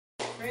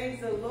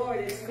Praise the Lord.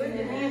 It's good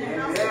to be in the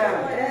house of the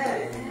Lord.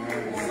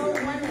 It's so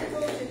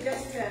wonderful to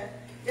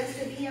just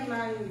to be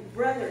among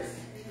brothers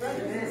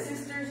and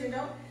sisters, you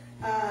know.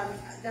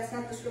 That's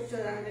not the scripture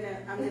that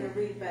I'm gonna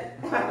read, but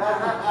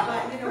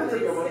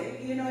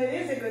you know, it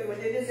is a good one.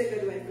 It is a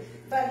good one.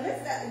 But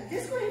let's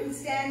just go ahead and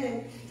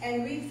stand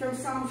and read from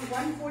Psalms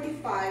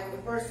 145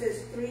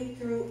 verses 3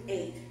 through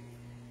 8.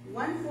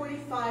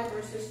 145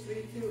 verses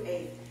 3 through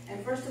 8.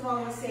 And first of all,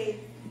 I want to say,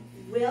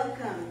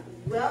 welcome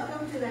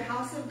to the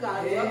house of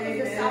God. Amen. Welcome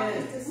to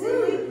Southeast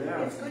Assembly.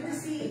 Yeah. It's good to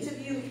see each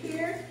of you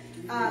here.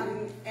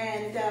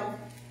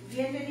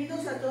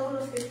 Bienvenidos a todos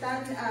los que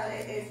están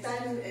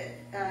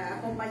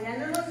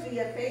acompañándonos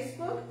vía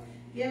Facebook.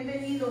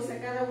 Bienvenidos a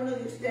cada uno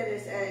de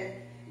ustedes.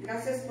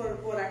 Gracias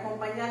por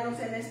acompañarnos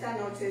en esta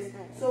noche.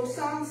 So,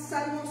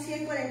 Salmo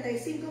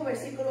 145,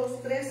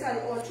 versículos 3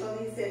 al 8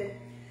 dice,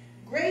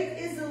 Great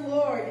is the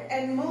Lord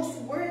and most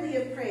worthy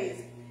of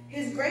praise.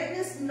 His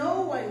greatness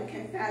no one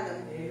can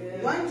fathom.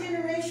 Amen. One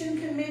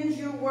generation commends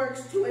your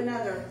works to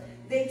another.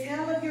 They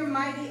tell of your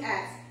mighty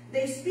acts.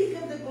 They speak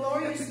of the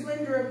glorious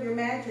splendor of your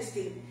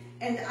majesty.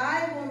 And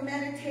I will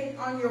meditate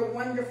on your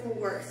wonderful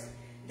works.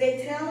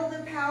 They tell of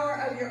the power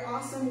of your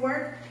awesome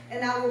work,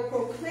 and I will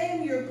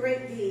proclaim your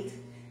great deeds.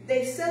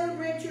 They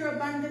celebrate your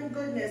abundant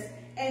goodness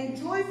and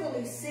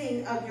joyfully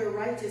sing of your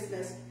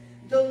righteousness.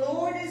 The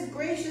Lord is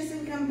gracious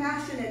and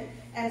compassionate,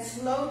 and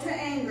slow to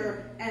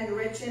anger, and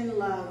rich in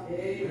love.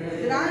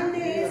 Amen.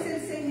 Grande es el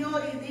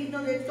Señor y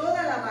digno de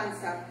toda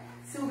alabanza.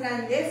 Su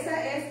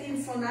grandeza es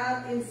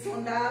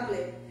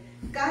insondable.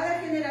 Cada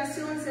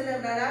generación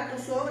celebrará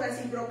tus obras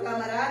y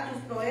proclamará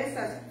tus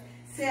proezas.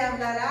 Se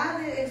hablará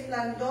del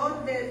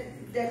esplendor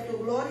de tu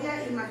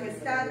gloria y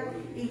majestad,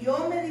 y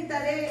yo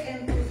meditaré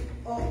en tus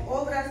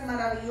obras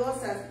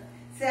maravillosas.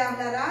 Se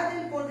hablará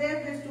del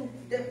poder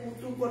de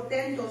tus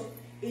portentos,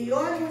 y yo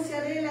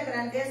anunciaré la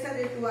grandeza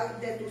de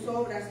tus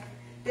obras.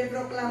 Te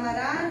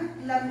proclamarán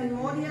la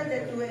memoria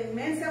de tu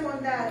inmensa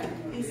bondad,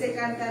 y se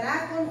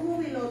cantará con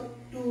júbilo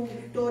tu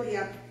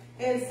victoria.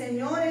 El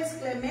Señor es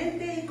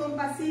clemente y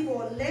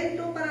compasivo,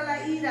 lento para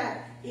la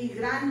ira y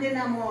grande en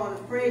amor.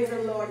 Praise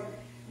the Lord.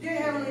 Dear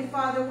Heavenly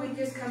Father, we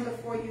just come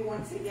before you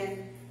once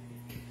again,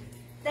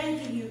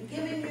 thanking you,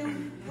 giving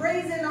you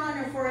praise and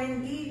honor, for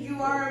indeed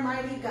you are a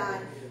mighty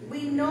God.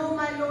 We know,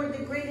 my Lord,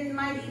 the great and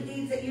mighty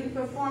deeds that you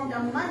performed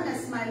among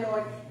us, my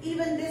Lord,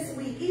 even this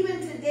week, even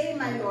today,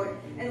 my Lord.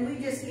 And we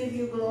just give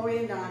you glory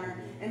and honor.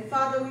 And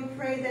Father, we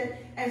pray that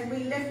as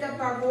we lift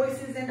up our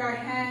voices and our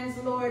hands,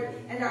 Lord,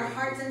 and our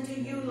hearts unto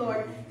you,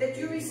 Lord, that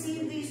you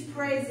receive these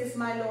praises,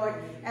 my Lord,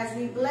 as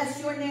we bless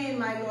your name,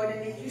 my Lord,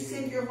 and that you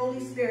send your Holy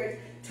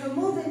Spirit to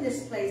move in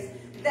this place,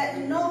 that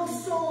no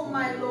soul,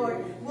 my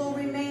Lord, will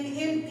remain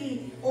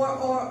empty or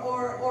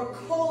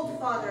cold,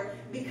 Father,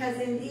 because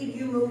indeed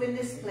you move in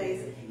this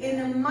place. In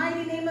the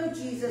mighty name of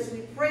Jesus,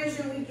 we praise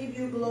you and we give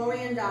you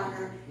glory and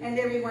honor. And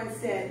everyone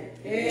said,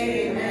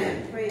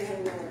 Amen. Praise the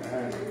Lord.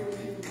 Thank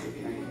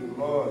you,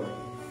 Lord.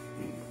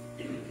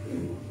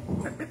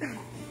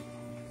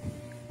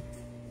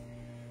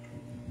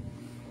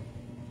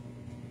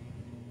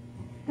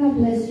 God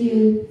bless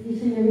you,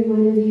 each and every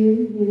one of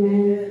you.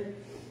 Amen.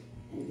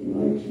 Thank you,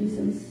 Lord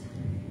Jesus.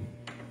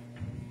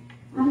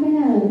 I'm going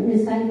to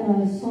recite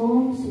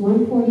Psalms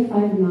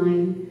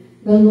 145:9.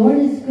 The Lord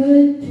is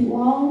good to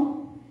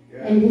all,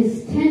 and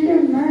his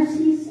tender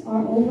mercies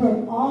are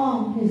over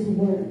all his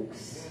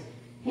works.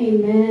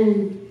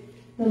 Amen.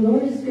 The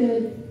Lord is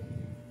good.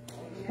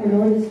 The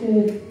Lord is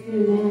good.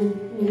 Amen.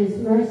 And his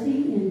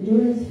mercy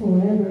endures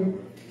forever.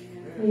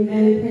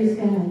 Amen. Praise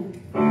God.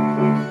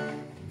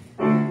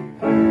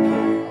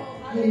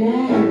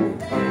 Amen.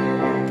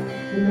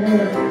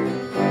 Amen.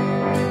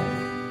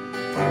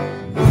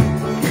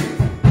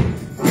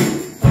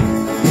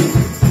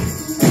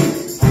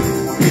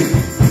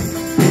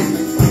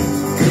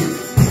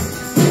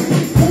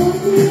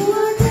 Thank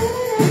you.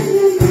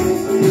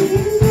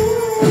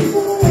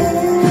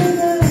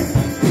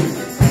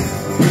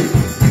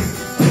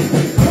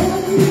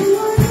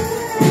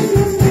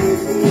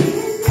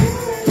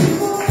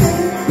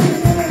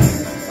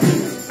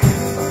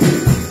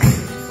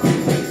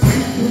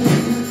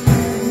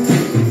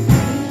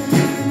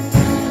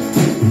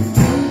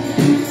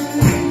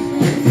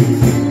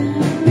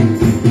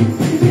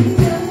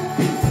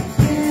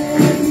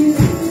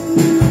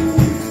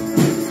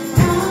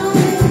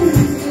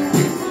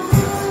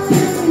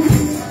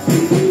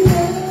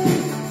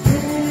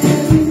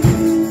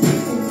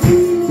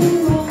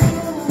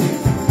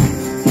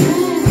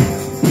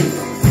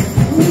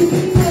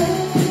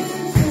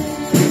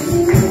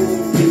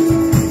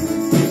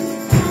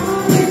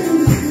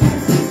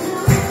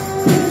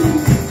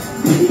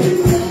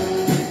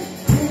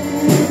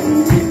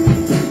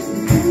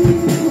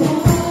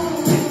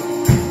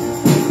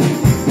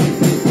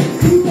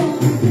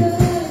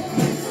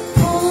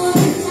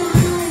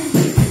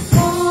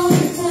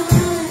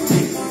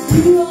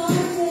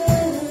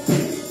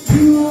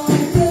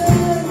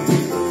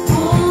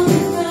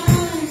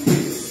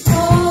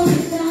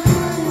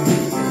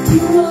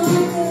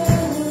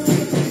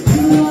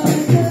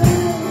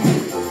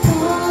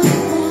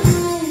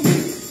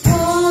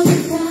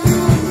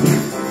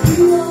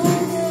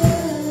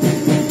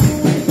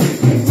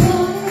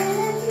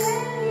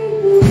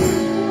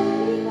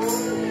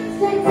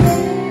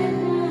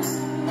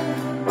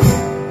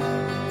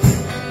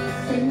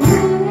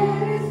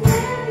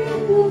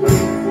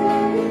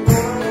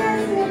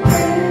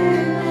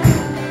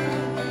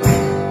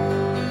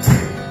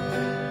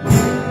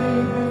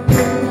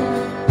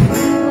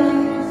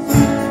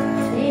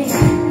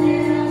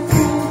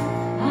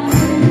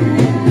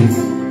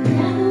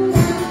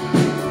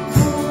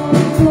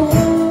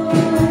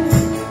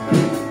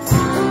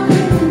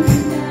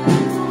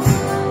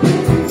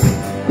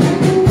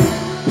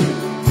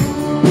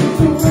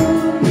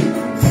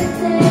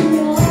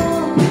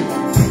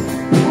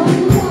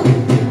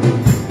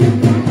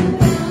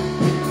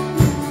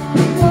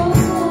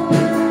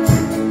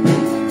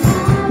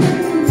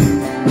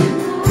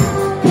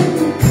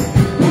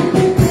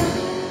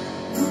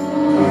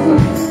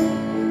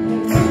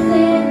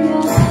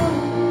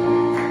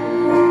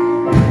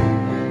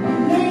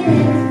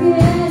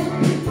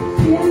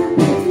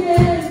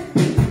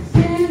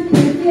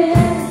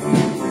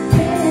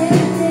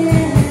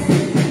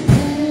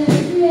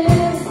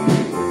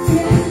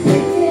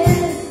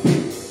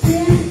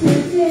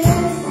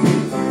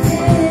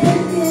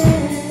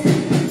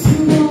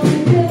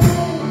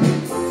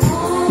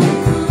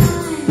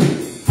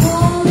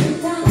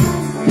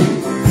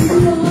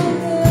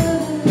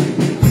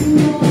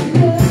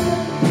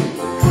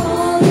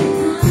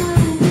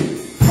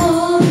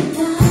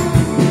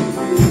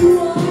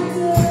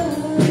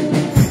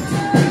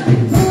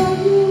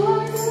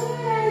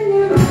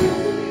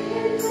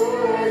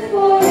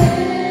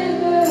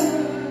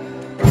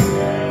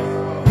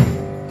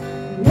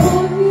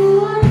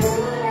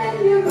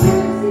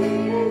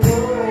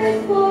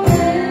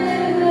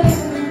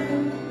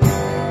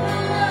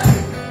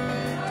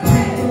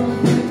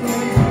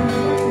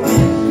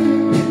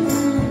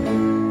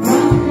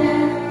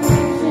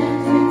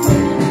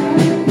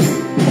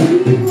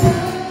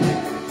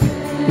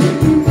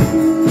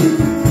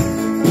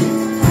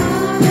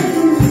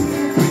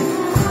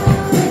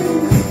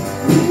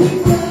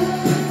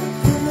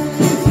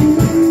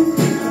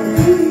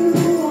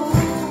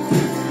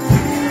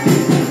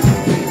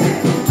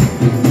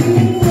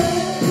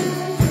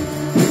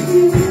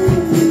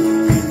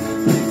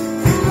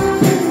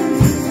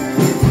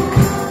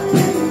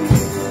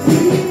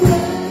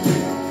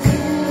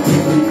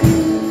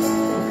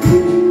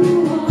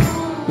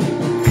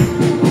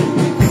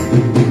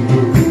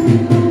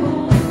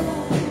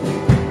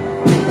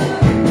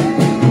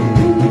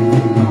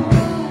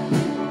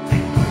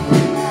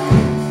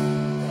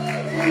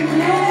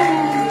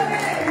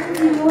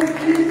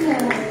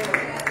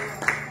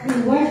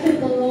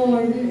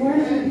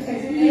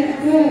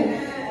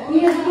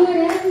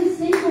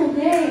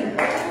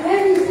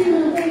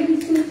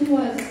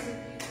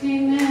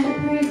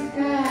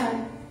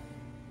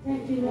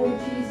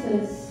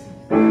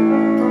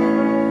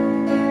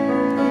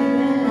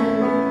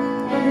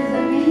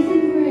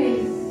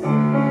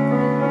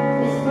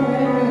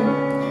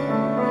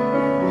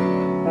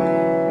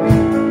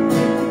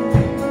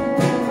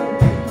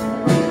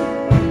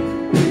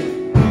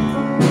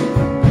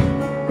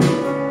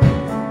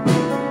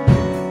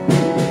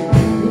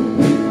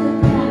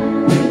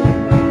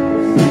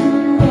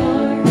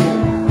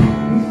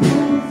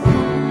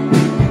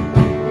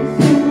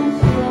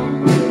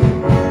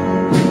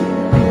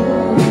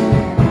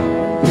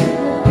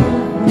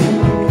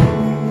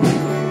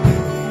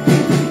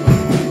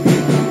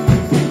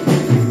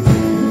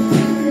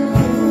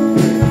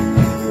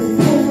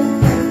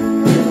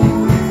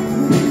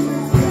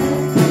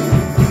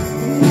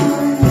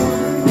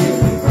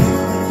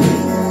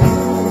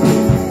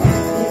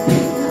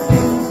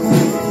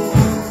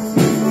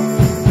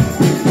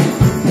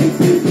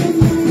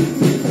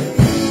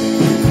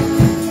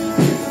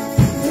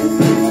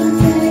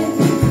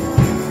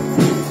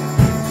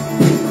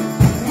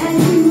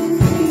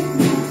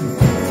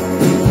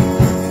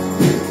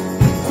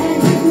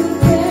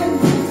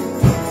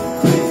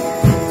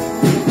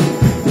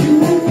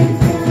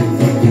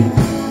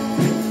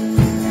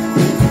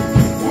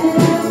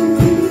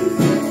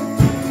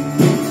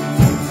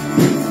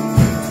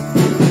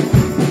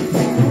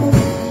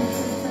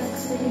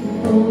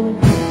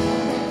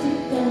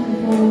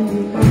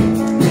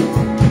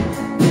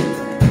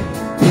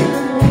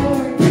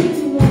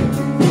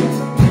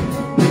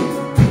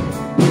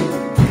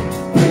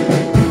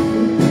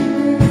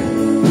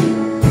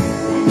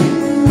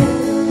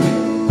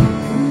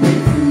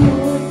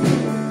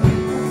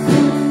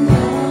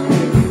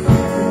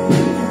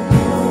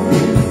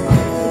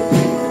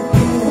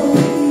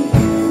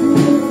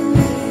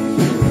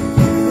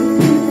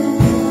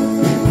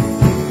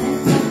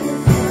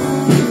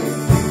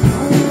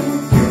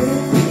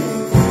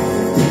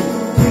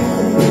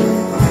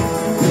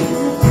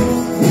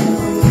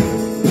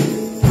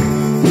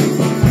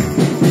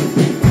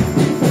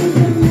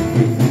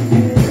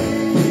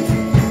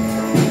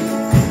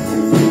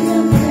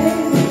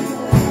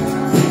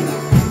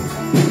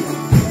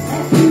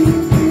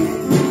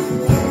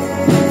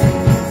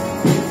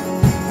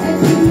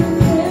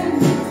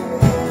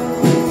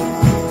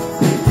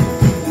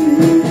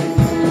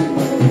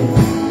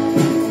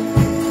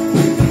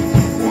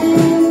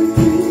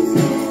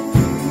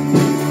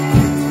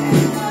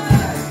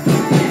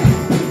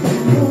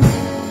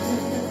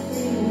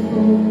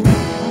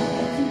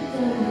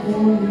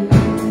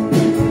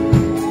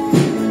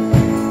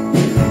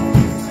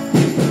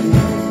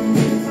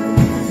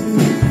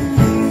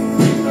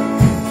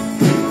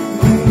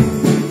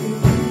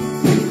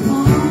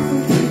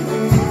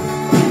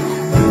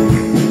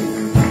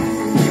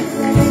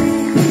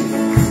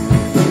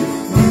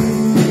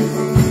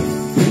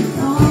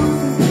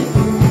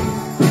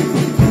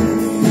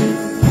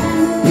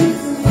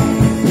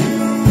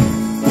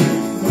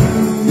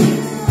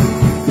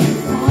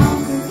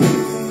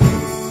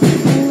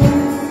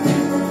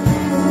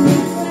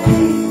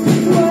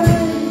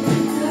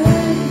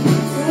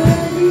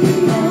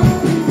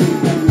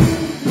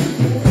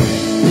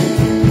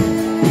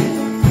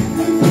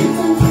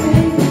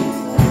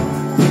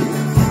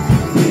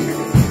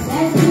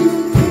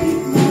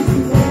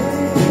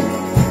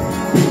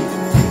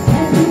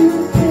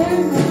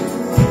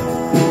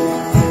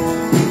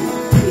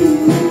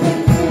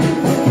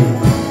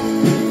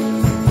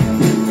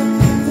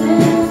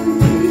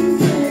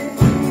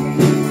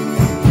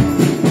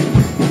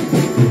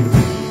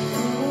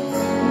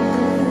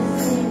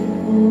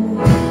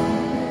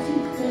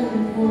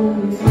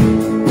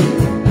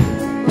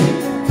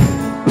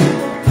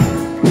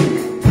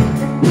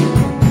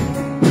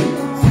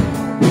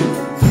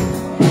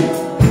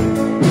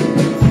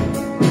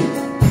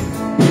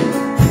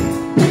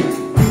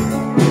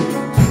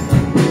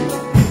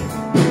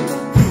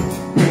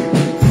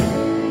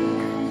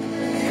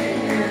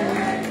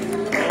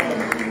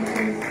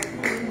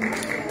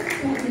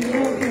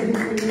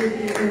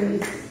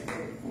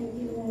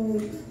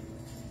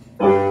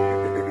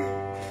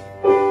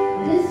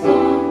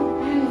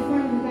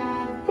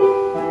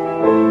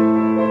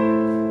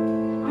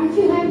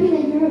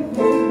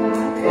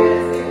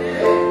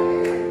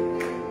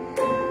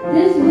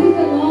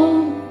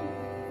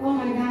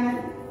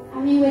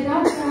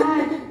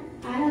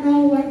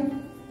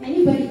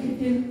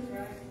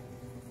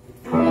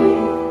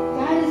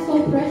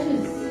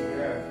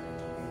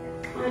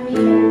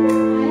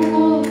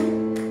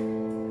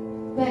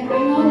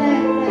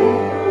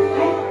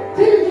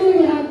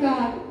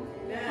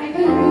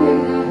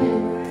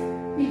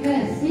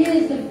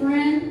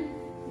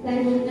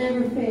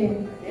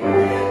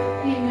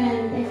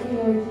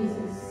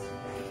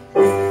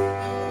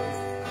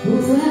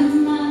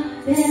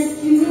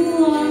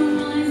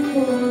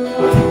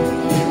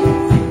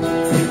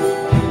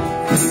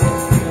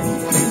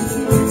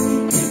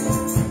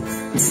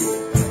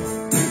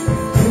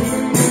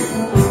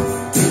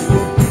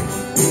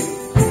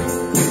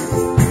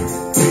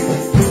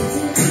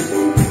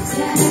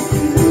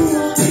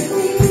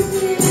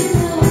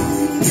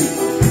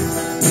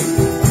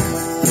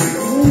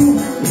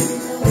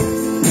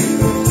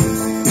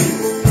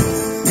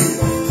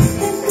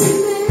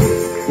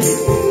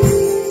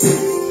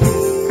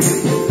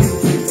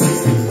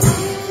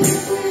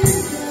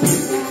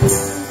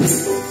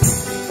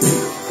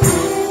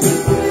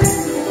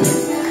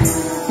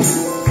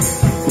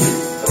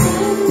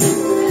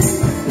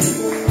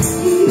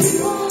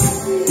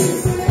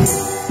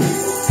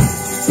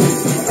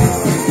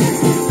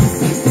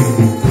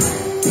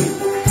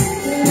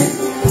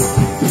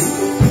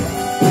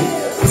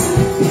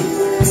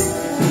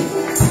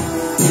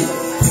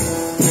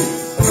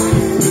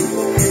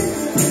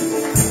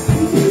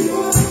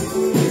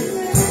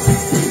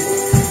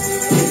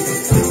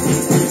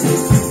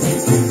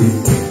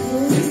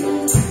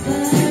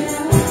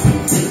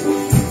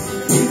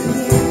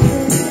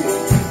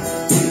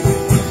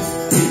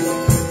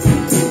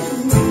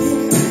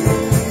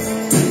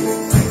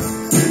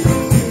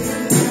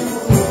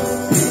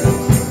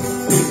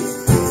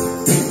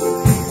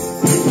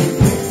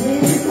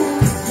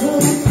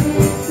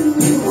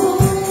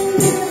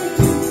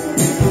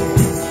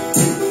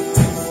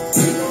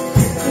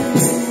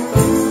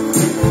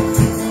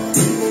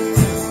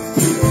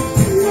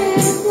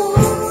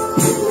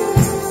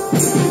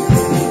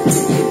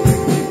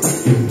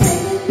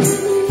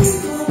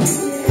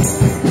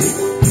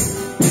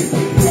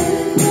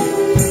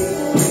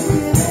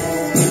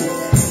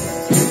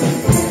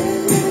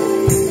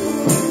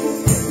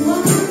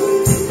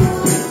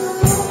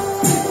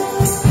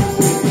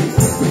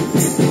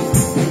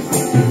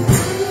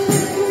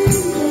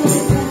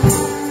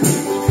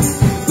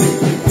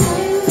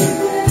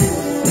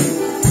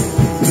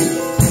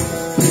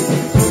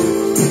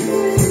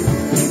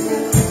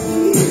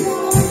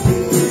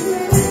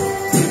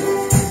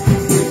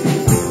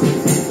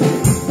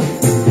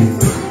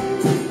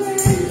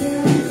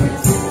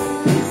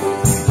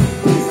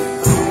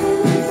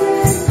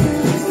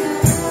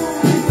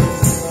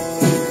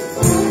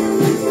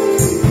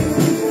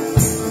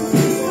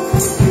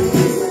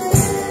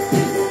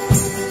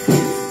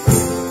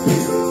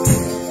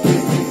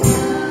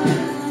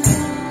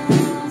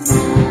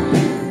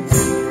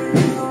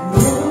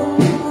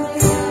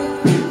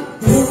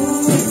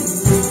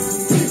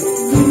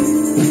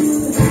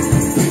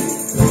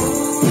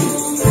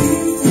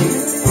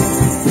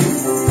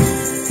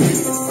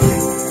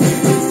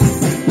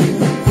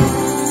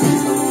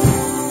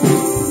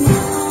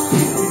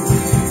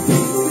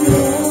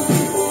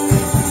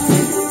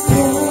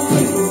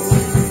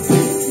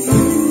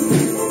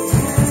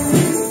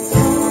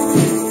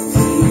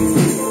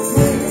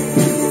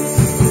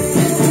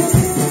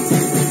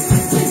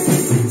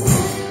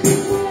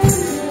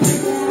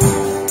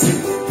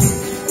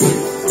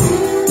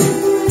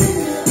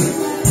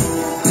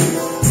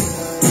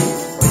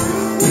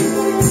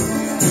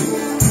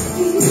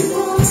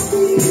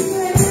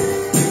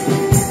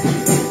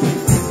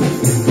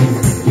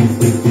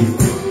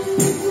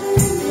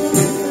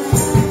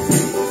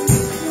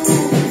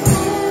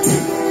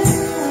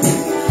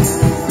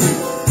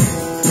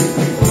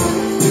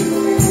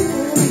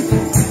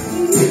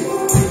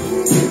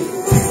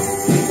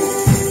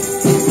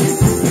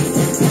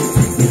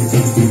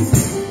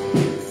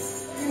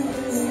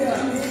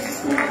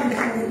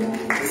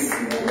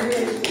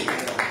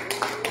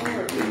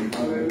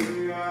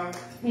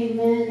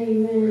 Amen,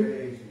 amen.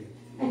 Praise you.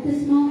 At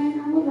this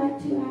moment, I would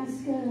like to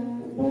ask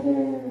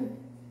Brother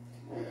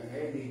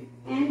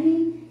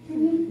Andy, can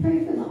you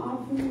pray for the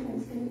offering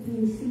that's going to be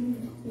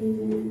received?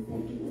 Amen.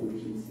 Thank you, Lord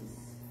Jesus.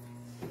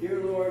 Dear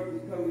Lord, we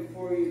come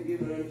before you,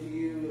 give it unto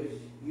you as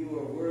you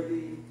are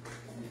worthy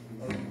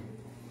of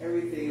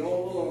everything. It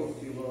all belongs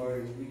to you,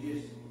 Lord. We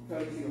just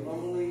come to you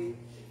humbly,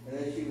 and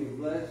that you would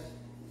bless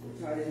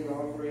the tithes and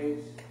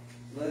offerings,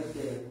 bless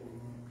the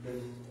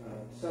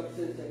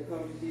substance that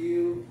comes to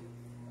you.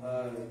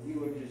 You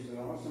are just an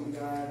awesome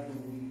God who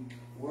we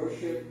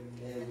worship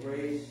and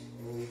embrace,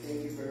 and we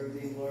thank you for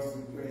everything, Lord.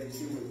 We pray that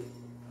you would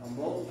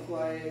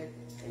multiply it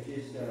and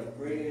just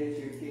bring it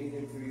into your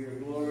kingdom through your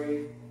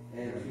glory,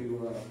 and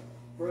to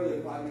further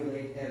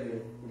populate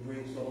heaven to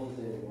bring souls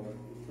in, Lord.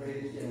 We pray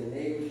this in the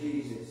name of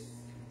Jesus.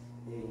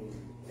 Amen.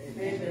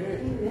 Amen.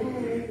 Amen.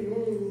 Thank you,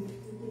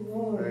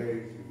 Lord.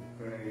 Praise you.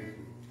 Praise you.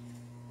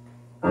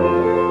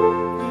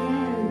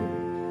 Amen.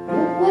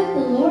 Look what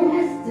the Lord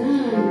has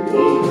done.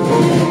 Amen.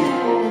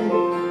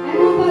 I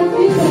don't know about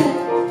you, but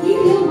He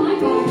healed my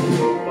body.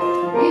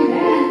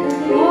 Amen.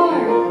 Thank you,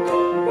 Lord.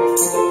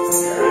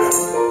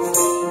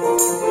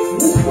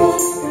 Look what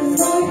the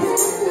Lord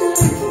has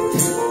done.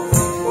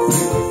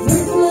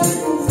 Look what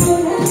the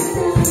Lord has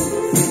done.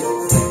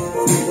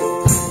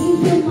 He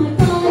healed my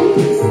body.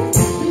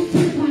 He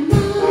took my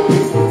mind.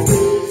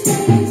 He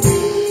saved me.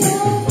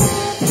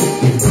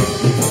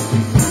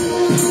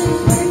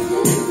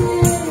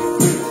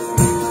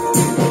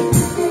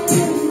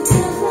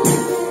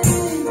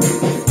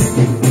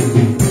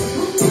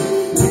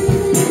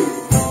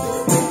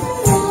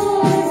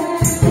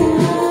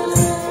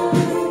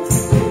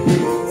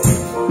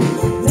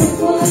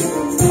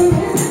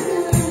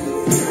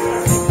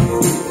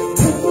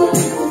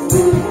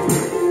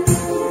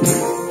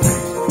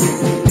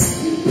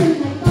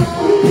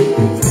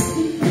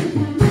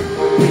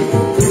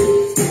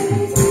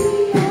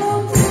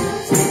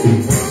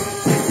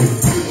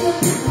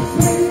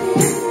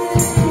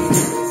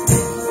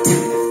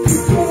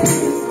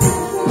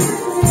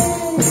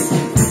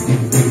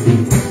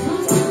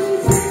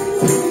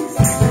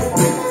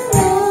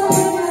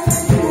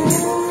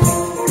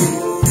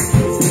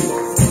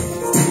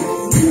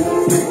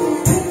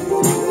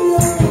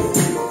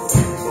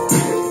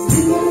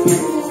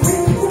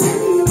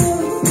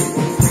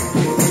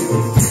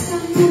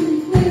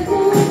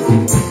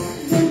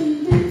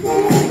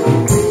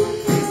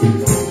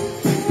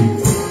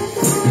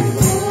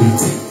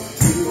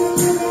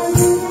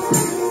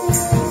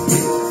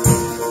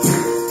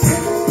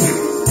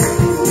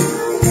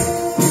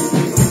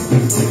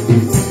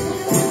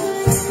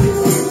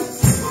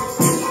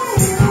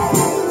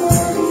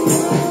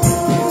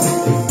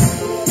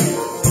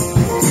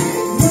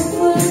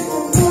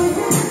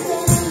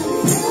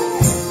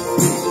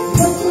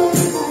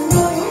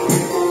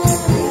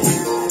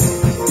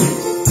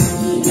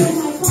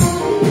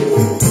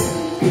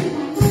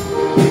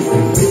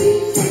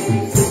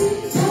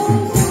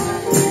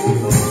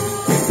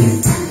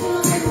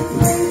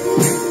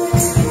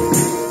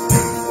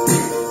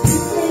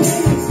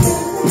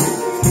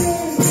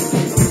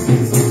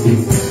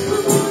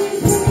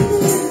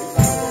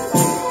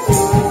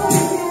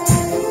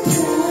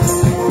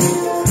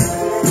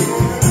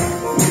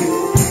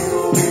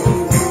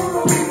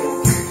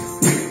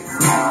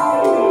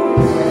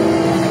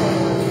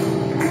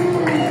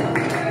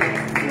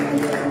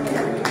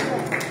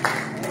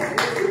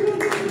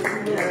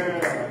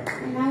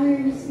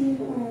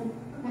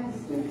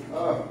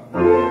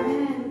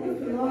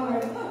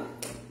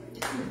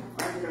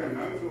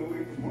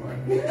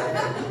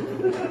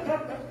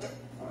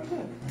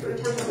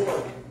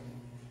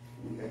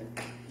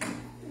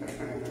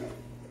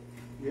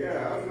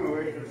 Yeah, I was going to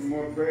wait for some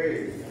more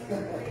praise.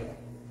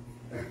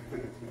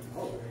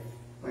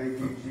 Thank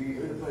you,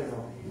 Jesus.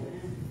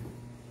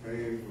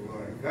 Praise the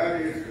Lord.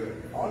 God is good.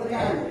 All the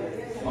time.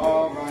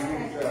 All by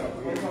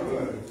himself. He is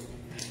good.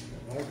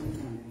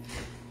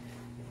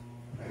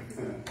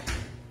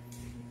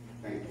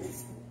 Thank you.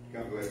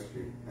 God bless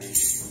you. Thank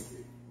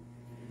you.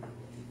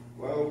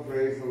 Well,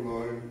 praise the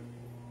Lord.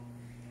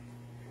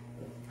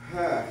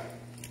 God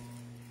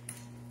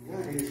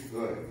is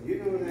good. You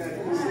know that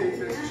he saves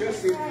us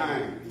just in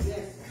time.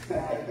 Yes.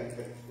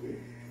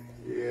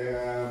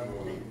 Yeah,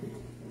 boy.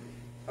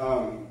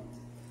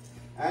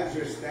 As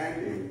you're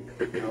standing,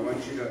 I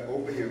want you to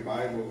open your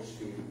Bibles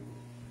to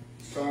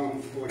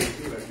Psalms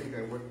 42. I think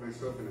I worked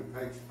myself in a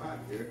tight spot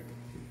here.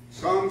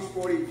 Psalms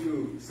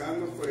 42,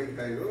 Salmos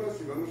 42,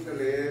 y vamos a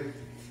leer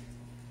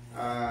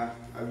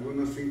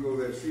algunos 5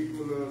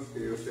 versículos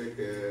que yo sé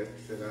que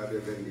será de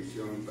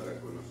bendición para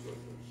con nosotros.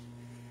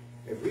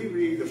 If we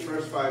read the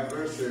first 5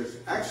 verses,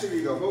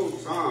 actually the whole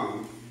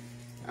psalm,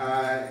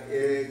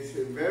 it's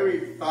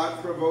very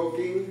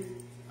thought-provoking.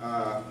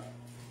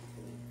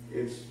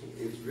 It's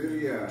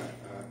really a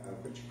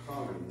what you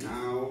call it,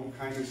 now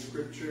kind of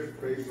scripture,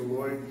 praise the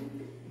Lord.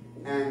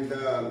 And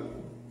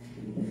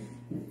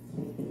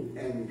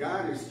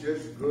God is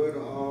just good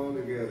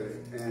altogether.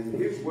 And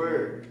His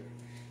word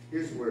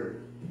is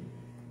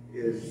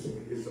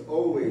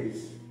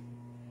always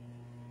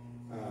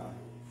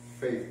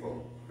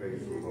faithful.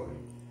 Praise the Lord.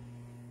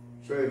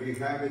 So if you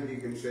have it, you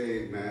can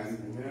say amen.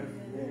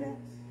 Amen.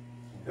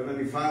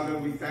 Heavenly Father,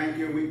 we thank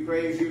you. We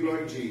praise you,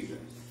 Lord Jesus.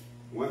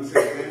 Once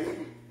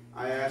again,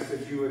 I ask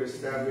that you would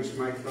establish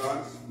my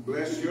thoughts.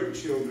 Bless your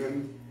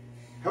children.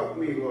 Help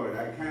me, Lord.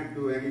 I can't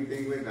do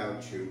anything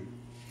without you.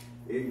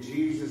 In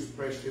Jesus'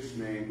 precious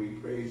name, we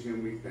praise you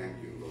and we thank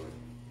you, Lord.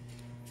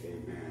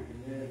 Amen.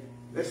 Amen.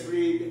 Let's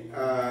read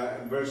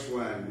verse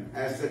 1.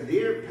 As the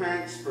deer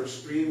pants for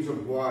streams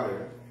of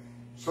water,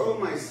 so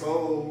my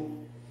soul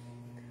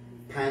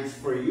pants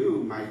for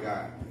you, my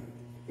God.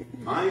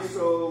 My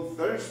soul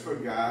thirsts for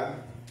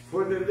God,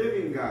 for the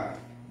living God.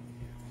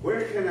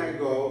 Where can I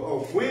go, or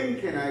when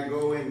can I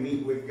go and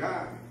meet with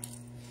God?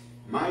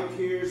 My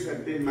tears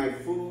have been my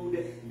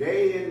food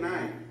day and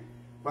night,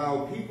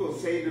 while people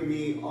say to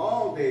me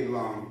all day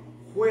long,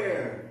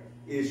 where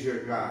is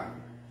your God?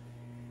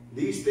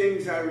 These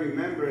things I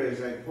remember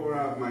as I pour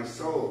out my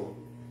soul,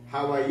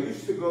 how I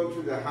used to go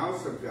to the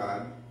house of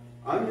God,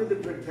 under the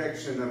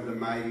protection of the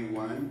Mighty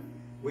One,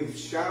 with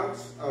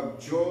shouts of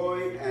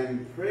joy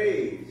and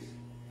praise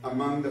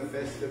among the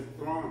festive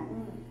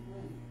throng.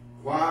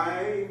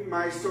 Why,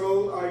 my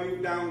soul, are you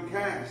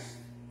downcast?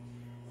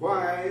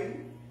 Why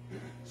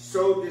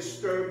so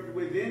disturbed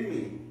within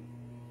me?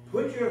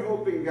 Put your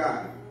hope in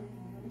God,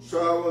 so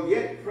I will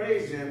yet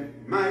praise him,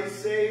 my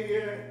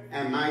Savior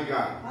and my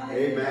God.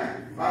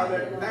 Amen.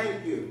 Father,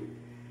 thank you.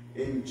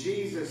 In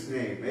Jesus'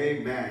 name,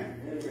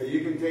 amen.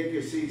 You can take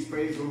your seats.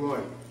 Praise the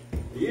Lord.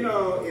 You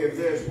know, if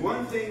there's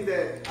one thing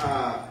that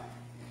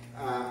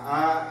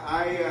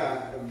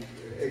I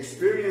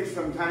experience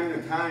from time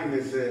to time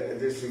is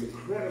this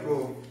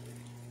incredible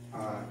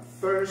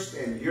thirst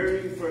and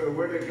yearning for the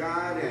Word of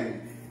God.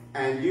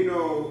 And you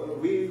know,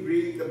 we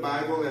read the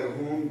Bible at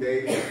home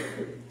daily.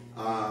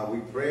 We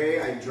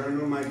pray, I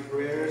journal my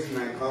prayers, and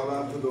I call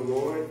out to the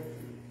Lord.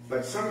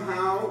 But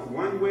somehow,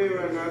 one way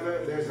or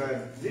another, there's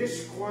a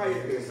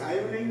disquietness. Hay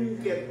una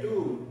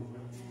inquietud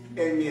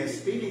en mi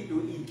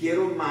espíritu y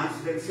quiero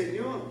más del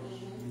Señor.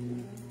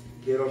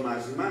 Quiero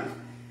más y más.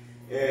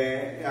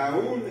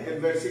 Aún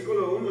el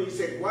versículo 1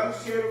 dice, ¿cuál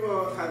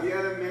siervo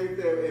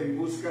jadeadamente en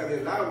busca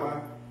del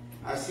agua?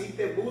 Así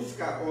te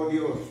busca, oh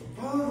Dios,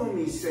 todo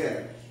mi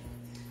ser.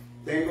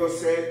 Tengo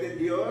sed de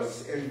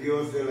Dios, el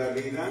Dios de la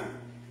vida.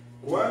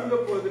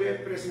 ¿Cuándo podré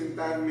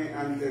presentarme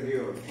ante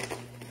Dios?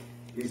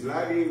 Mis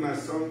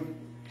lágrimas son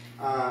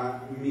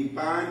mi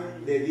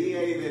pan de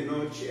día y de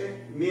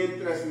noche,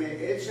 mientras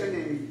me echan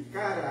en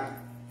cara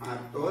a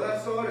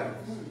todas horas.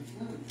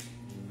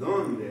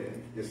 ¿Dónde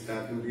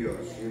está tu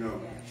Dios? You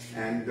know,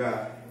 and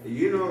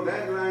you know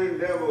that lying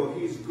devil,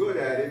 he's good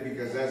at it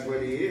because that's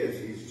what he is.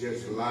 He's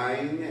just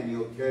lying, and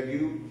he'll tell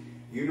you,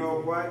 you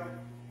know what?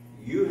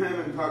 You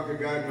haven't talked to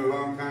God in a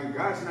long time.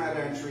 God's not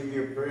answering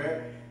your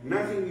prayer.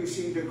 Nothing you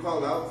seem to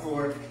call out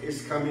for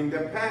is coming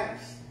to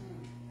pass.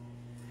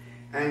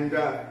 And,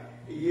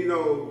 you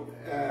know,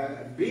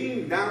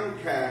 being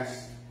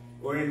downcast,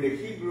 or in the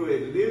Hebrew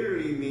it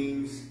literally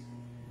means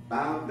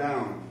bowed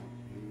down,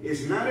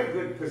 is not a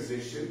good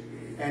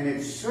position, and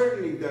it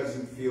certainly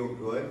doesn't feel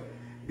good,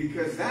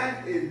 because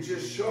that is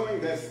just showing,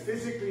 that's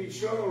physically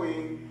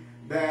showing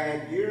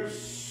that you're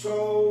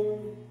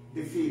so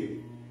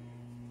defeated,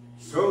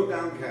 so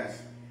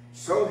downcast,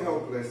 so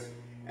helpless,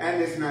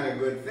 and it's not a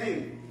good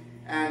thing.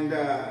 And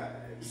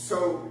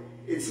so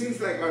it seems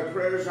like our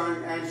prayers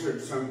aren't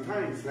answered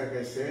sometimes. Like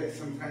I said,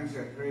 sometimes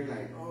I pray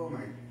like, oh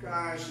my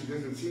gosh, it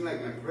doesn't seem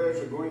like my prayers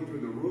are going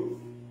through the roof.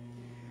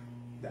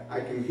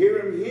 I can hear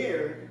him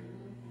here,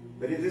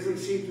 but it doesn't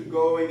seem to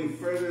go any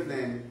further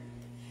than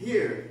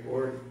here,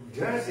 or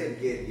does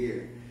it get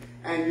here?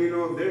 And you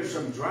know, there's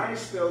some dry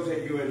spells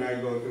that you and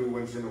I go through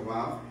once in a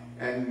while,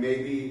 and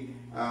maybe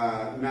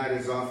not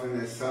as often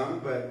as some,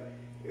 but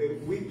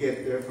we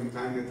get there from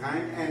time to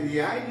time. And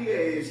the idea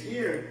is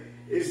here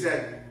is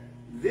that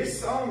this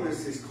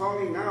psalmist is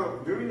calling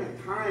out during a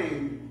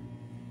time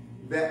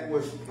that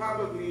was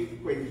probably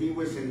when he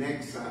was in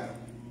exile.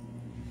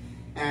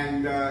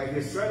 And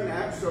his son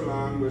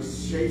Absalom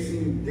was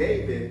chasing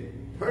David,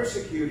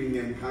 persecuting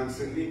him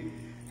constantly.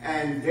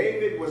 And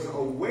David was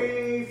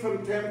away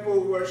from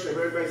temple worship.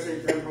 Everybody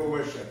say temple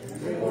worship.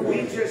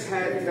 We just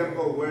had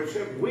temple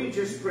worship. We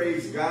just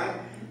praised God.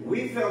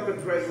 We felt the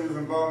presence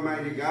of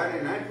Almighty God.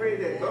 And I pray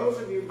that those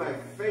of you by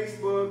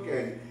Facebook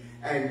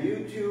and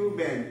YouTube,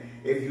 and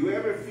if you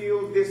ever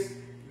feel this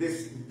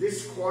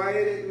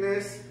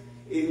disquietedness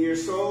in your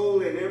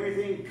soul and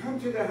everything, come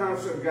to the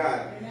house of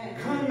God.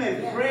 Come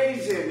and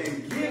praise him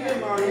and give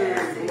him honor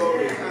and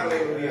glory.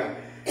 Hallelujah.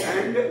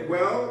 And,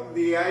 well,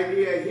 the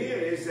idea here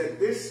is that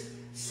this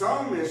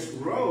psalmist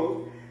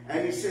wrote,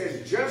 and he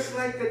says, just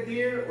like the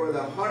deer or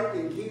the hart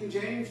in King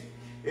James,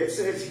 it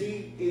says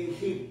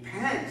he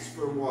pants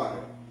for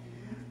water.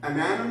 An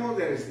animal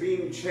that is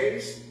being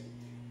chased.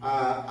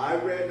 I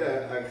read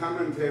a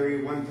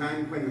commentary one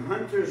time, when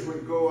hunters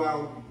would go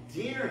out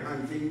deer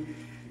hunting,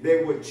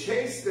 they would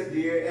chase the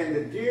deer, and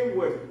the deer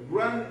would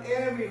run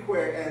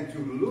everywhere, and to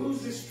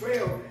lose this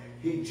trail,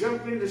 he'd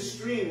jump in the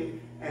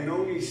stream and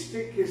only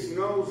stick his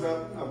nose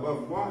up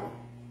above water.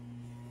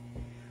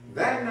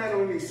 That not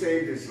only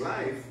saved his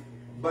life,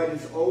 but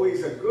it's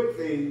always a good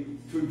thing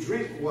to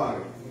drink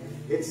water.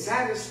 It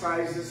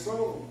satisfies the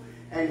soul.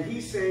 And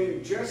he's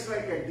saying, just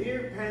like a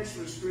deer pants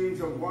for streams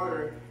of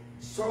water,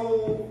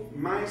 so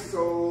my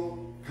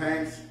soul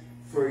pants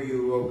for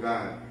you, O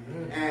God.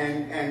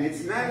 And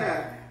it's not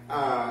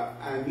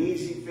an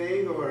easy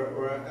thing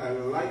or a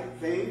light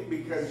thing,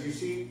 because you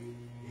see,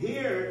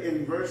 here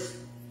in verse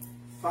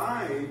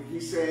 5,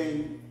 he's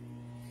saying,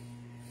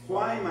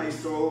 why, my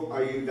soul,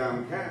 are you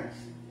downcast?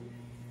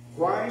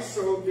 Why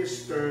so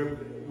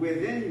disturbed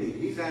within me?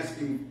 He's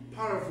asking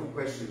powerful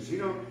questions. You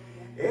know,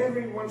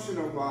 every once in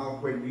a while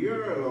when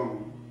you're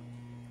alone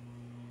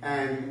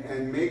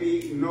and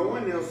maybe no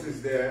one else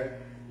is there,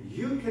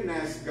 you can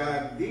ask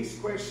God these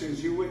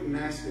questions you wouldn't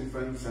ask in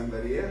front of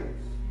somebody else.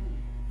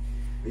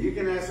 You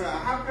can ask,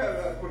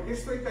 ¿por qué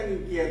estoy tan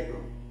inquieto?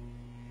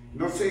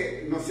 No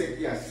sé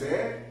qué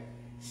hacer.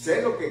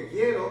 Sé lo que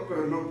quiero,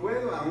 pero no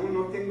puedo, aún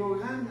no tengo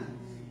ganas.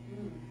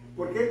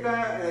 ¿Por qué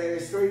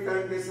estoy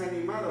tan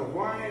desanimado?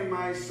 Why am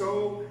I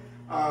so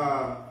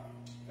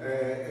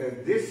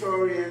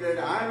disoriented?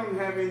 I don't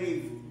have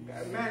any,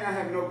 man, I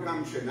have no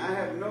gumption.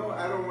 I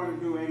don't want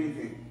to do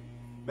anything.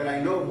 But I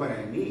know what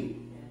I need.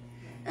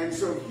 And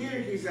so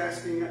here he's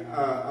asking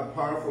a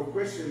powerful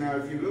question. Now,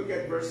 if you look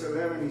at verse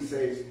 11, he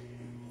says,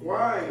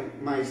 why,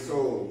 my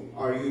soul,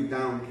 are you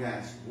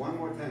downcast? One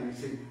more time, he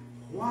says,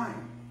 why?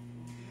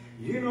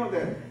 You know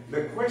that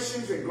the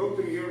questions that go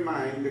through your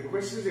mind, the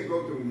questions that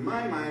go through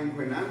my mind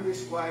when I'm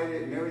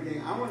disquieted and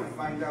everything, I want to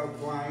find out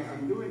why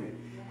I'm doing it.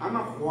 I'm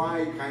a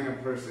why kind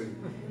of person.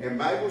 In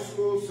Bible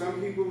school,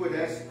 some people would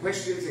ask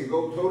questions and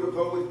go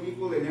toe-to-toe with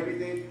people and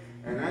everything,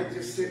 and I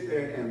just sit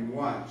there and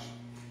watch.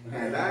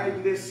 And I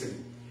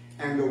listen.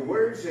 And the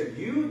words that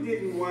you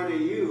didn't want to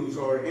use,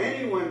 or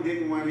anyone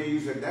didn't want to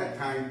use at that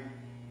time,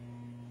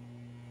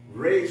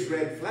 raise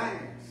red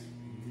flags.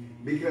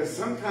 Because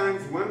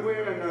sometimes, one way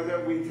or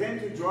another, we tend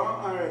to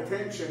draw our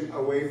attention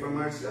away from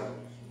ourselves.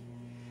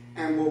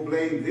 And we'll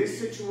blame this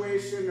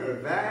situation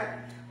or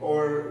that,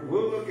 or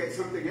we'll look at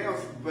something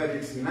else, but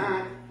it's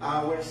not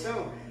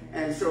ourselves.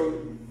 And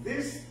so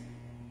this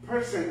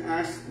person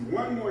asks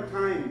one more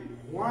time,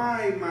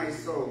 why, my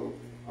soul,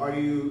 are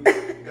you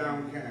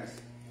downcast?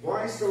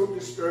 Why so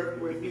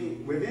disturbed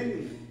within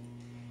me?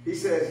 He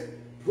says,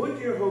 put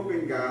your hope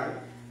in God,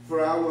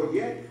 for I will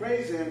yet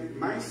praise him,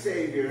 my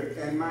Savior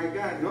and my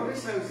God.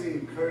 Notice how he's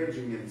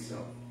encouraging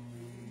himself.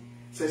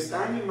 Se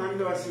está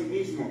animando a sí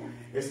mismo.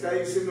 Está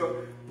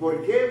diciendo,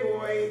 ¿por qué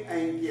voy a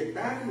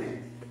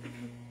inquietarme?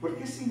 ¿Por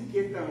qué se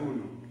inquieta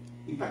uno?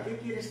 ¿Y para qué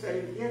quiere estar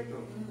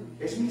inquieto?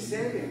 Es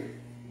miseria.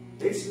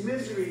 It's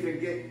misery to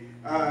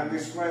get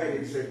disquieted.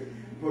 He said,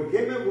 ¿por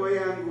qué me voy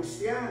a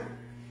angustiar?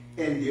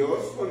 En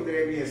Dios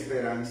pondré mi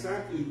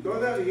esperanza y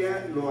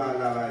todavía lo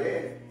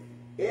alabaré.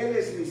 Él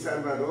es mi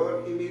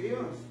Salvador y mi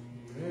Dios.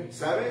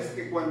 ¿Sabes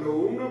que cuando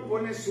uno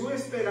pone su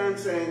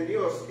esperanza en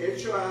Dios,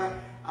 hecho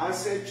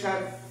hace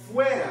echar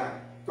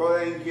fuera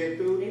toda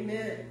inquietud,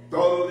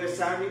 todo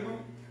desánimo,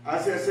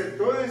 hace hacer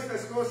todas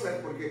estas cosas,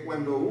 porque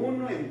cuando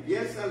uno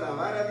empieza a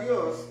alabar a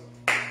Dios,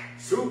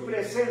 su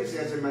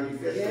presencia se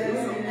manifiesta en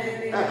uno.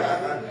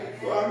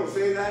 Vamos,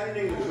 say that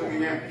in English.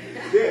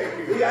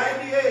 The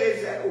idea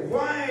is,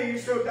 why are you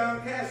so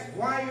downcast?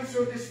 Why are you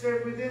so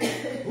disturbed within?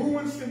 Who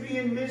wants to be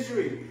in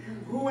misery?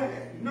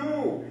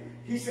 No.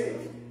 He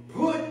said,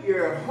 put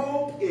your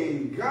hope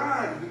in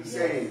God, he's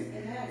saying.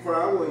 For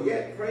I will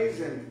yet praise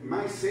him,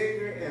 my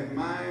Savior and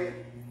my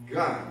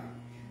God.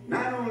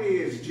 Not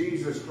only is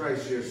Jesus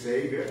Christ your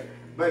Savior,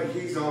 but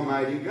he's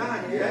Almighty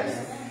God,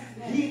 yes?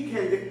 He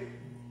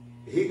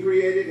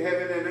created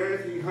heaven and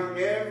earth. He hung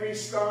every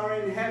star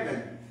in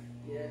heaven.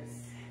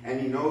 Yes. And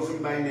he knows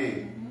them by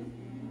name.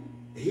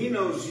 He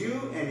knows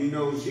you, and he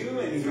knows you,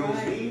 and he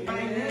knows me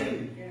by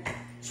name.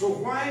 So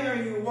why are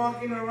you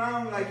walking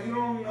around like you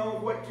don't know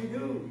what to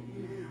do?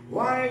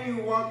 Why are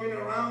you walking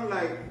around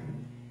like,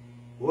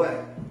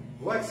 what?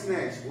 What's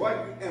next?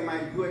 What am I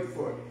good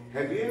for?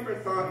 Have you ever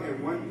thought at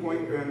one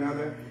point or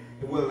another,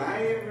 will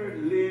I ever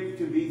live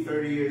to be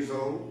 30 years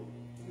old?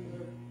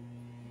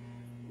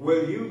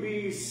 Will you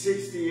be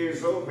 60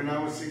 years old? When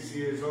I was 60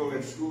 years old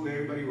at school, they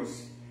were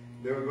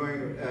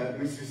going,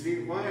 Mr.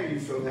 Steve, why are you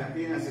so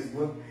happy? And I said,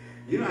 well,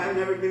 you know, I've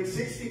never been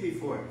 60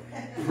 before.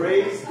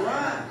 Praise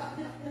God.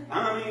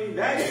 I mean,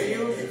 that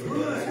feels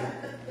good.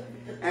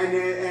 And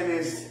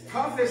as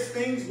tough as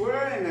things were,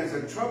 and as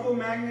a trouble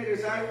magnet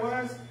as I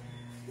was,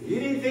 you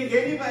didn't think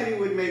anybody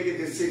would make it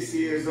to 60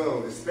 years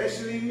old,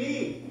 especially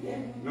me.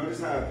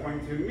 Notice how I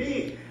point to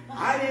me.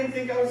 I didn't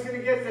think I was going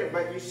to get there.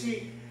 But you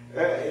see,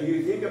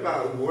 you think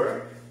about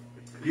work,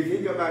 you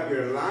think about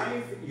your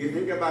life, you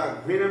think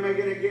about, when am I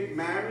going to get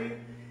married?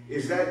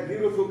 Is that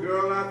beautiful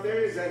girl out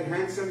there? Is that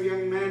handsome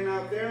young man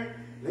out there?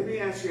 Let me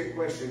ask you a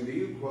question. Do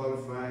you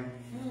qualify?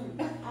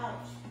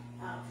 Ouch.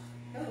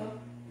 Hello.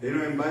 You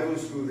know, in Bible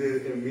school,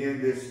 me and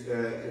this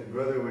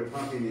brother were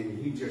talking, and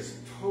he just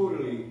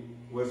totally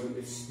was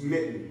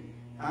smitten.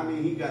 I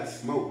mean, he got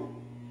smoked.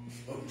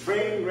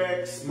 Train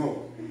wreck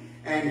smoke.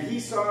 And he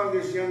saw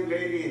this young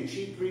lady, and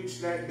she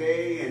preached that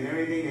day and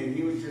everything, and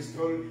he was just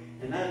told,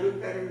 and I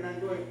looked at him and I'm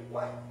going,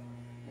 what?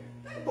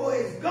 That boy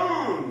is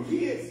gone.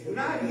 He is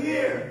not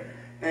here.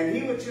 And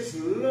he was just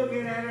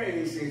looking at her, and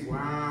he says,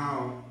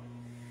 wow.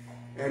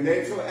 And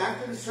then so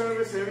after the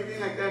service, everything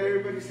like that,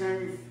 everybody's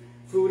having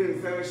food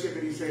and fellowship,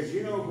 and he says,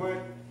 you know what?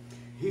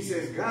 He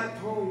says, God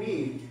told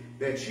me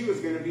that she was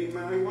going to be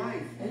my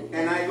wife.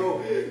 And I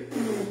go,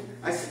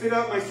 I spit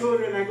out my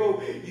soda, and I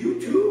go,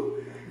 you too?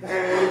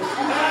 And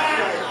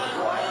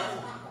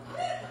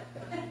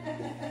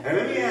and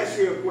let me ask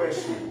you a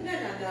question.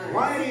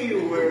 Why do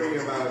you worry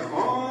about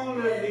all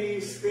of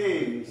these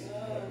things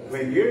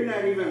when you're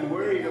not even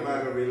worried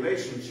about a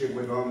relationship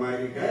with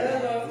Almighty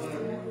God?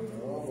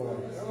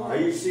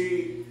 You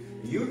see,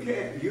 you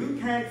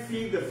can't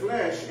feed the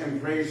flesh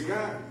and praise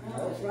God.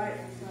 That's right.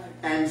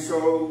 And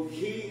so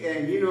he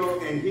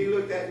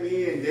looked at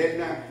me, and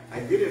then I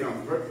did it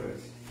on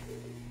purpose.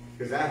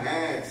 Because I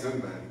had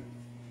somebody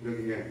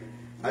looking at me.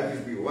 I'd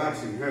just be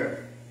watching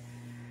her.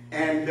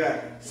 And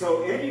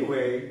so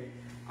anyway,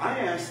 I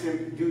asked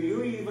him, do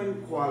you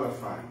even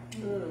qualify?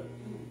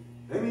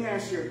 Let me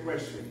ask you a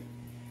question.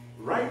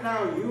 Right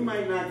now, you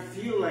might not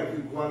feel like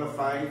you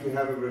qualify to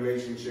have a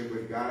relationship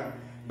with God,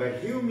 but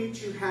he'll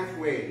meet you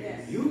halfway.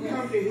 Yes. You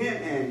come to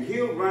him and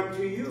he'll run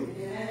to you.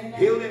 Yes.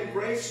 He'll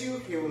embrace you.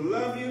 He'll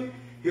love you.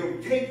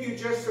 He'll take you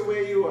just the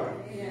way you are.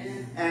 Yes.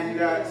 And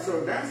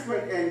so that's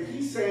what, and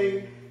he's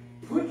saying,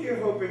 put your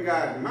hope in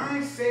God,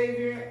 my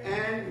Savior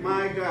and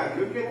my God.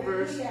 Look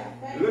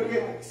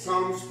at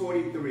Psalms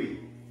 43.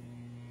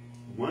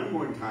 One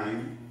more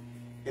time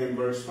in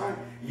verse 5.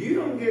 You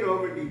don't get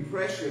over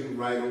depression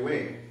right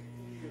away.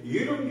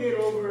 You don't get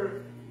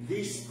over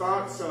these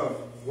thoughts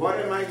of, what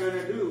am I going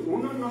to do?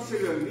 Uno no se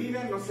le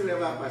olvida, no se le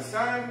va a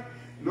pasar,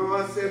 no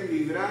va a ser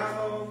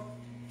librado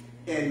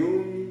en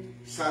un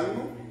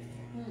salmo,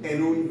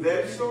 en un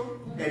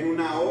verso, en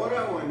una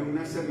hora o en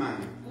una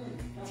semana.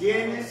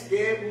 Tienes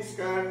que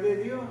buscar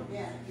de Dios.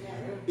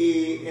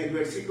 Y el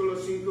versículo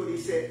 5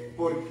 dice,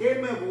 ¿por qué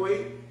me voy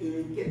a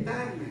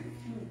inquietarme?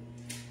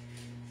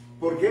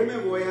 ¿Por qué me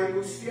voy a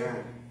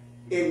angustiar?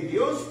 En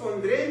Dios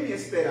pondré mi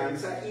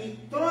esperanza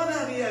y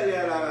todavía le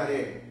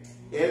alabaré.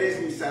 Él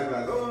es mi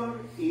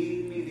Salvador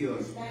y mi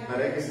Dios.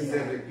 Para que se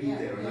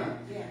repite, ¿verdad?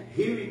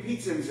 He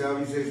repeats himself.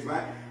 He says,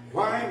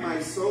 why,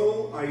 my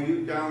soul, are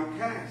you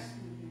downcast?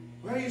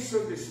 Why are you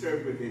so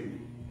disturbed within me?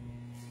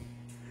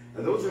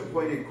 Those are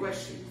pointed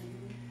questions.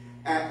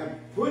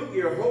 Put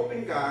your hope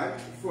in God,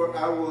 for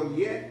I will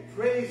yet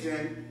praise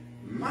him,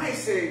 my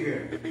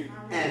Savior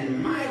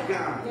and my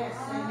God.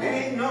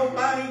 Ain't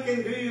nobody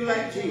can do you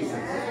like Jesus.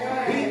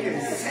 He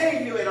can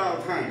save you at all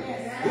times.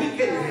 He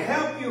can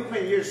help you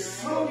when you're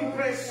so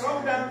depressed,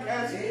 so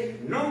downcast.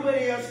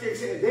 Nobody else can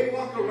say it. They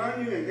walk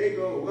around you and they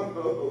go,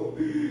 whoa.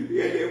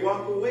 Yeah, they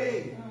walk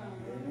away.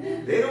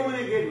 They don't want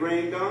to get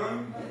rained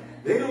on.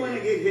 They don't want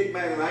to get hit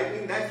by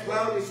lightning. That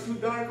cloud is too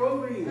dark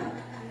over you.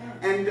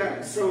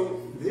 And so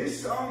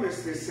this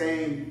psalmist is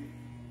saying,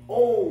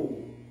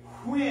 oh,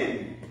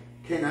 when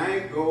can I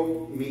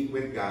go meet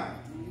with God?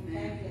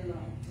 Thank you,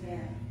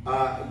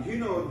 Lord. You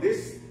know,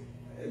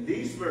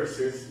 these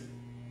verses,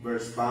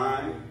 verse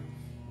 5,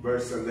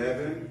 verse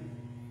 11,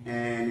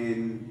 and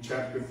in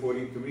chapter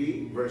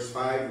 43, verse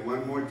 5,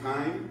 one more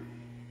time,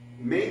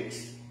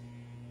 makes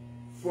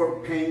for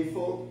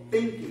painful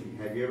thinking.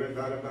 Have you ever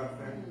thought about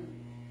that?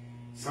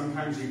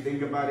 Sometimes you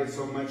think about it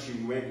so much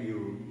you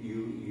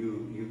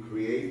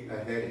create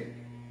a headache.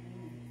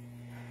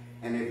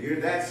 And if you're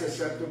that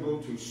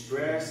susceptible to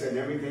stress and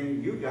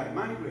everything, you got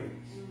migraines.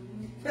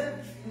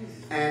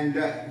 And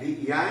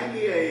the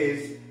idea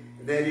is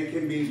that it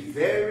can be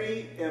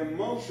very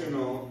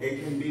emotional.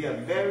 It can be a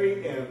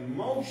very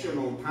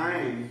emotional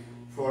time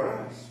for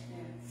us,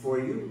 for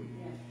you.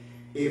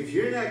 If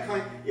you're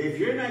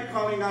not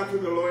calling out to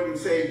the Lord and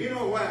saying, you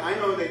know what, I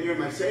know that you're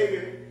my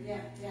Savior.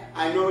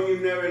 I know you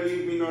never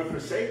leave me nor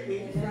forsake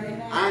me.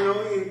 I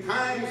know in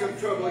times of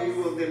trouble you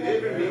will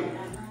deliver me.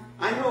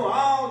 I know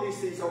all these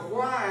things. So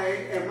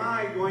why am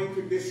I going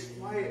to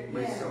disquiet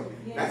myself?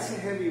 That's a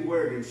heavy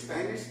word. In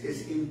Spanish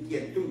is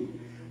inquietud.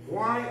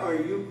 Why are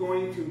you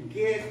going to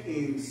get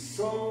in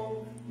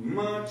so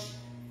much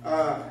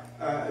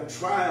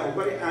trial?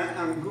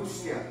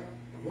 Angustia.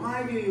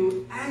 Why do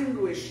you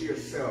anguish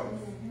yourself?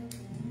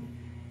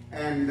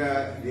 And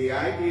the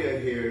idea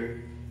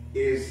here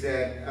is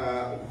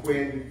that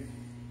when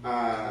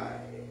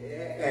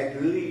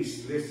at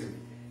least, listen,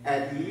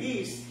 at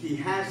least he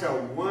has a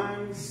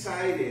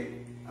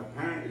one-sided,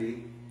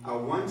 apparently, a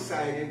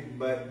one-sided,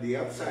 but the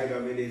upside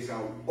of it is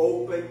an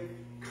open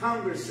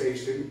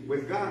conversation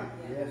with God.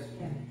 Yes.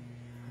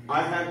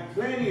 I have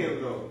plenty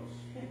of those.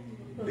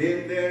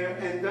 Been there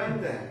and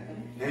done that.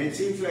 And it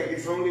seems like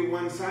it's only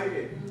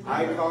one-sided.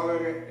 I call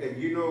it,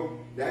 and you know,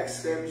 that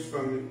stems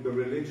from the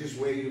religious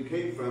way you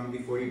came from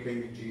before you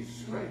came to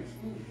Jesus Christ.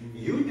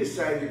 You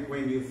decided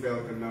when you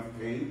felt enough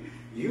pain.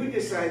 You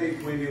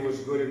decided when it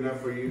was good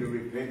enough for you to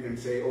repent and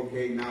say,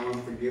 okay, now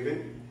I'm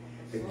forgiven.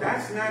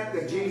 That's not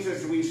the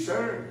Jesus we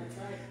serve.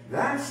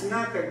 That's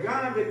not the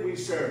God that we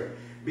serve.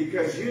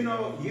 Because you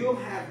know, you'll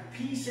have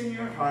peace in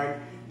your heart,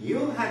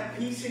 you'll have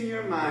peace in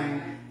your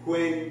mind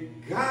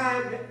when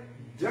God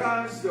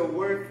does the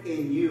work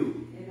in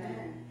you.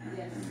 Amen.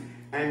 Yes.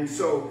 And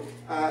so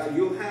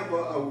you'll have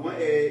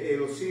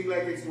it'll seem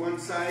like it's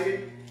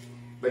one-sided,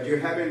 but you're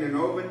having an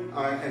open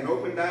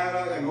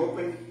dialogue, an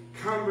open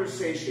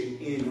conversation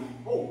in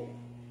hope.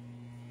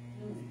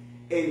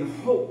 In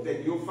hope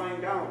that you'll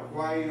find out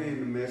why you're in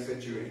the mess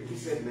that you're in. He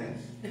said mess.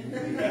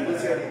 He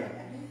said,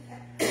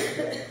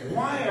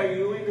 why are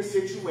you in the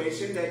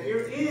situation that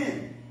you're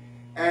in?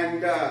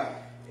 And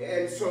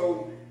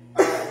so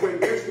when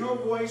there's no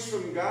voice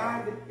from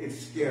God, it's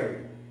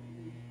scary.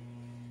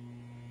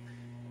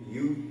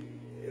 You,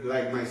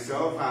 like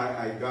myself,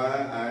 I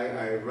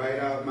write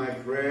out my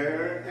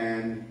prayer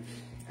and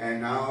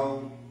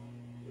I'll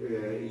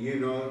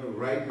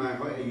write my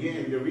heart.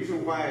 And the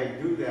reason why I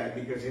do that,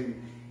 because in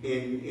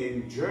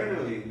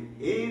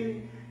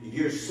journaling,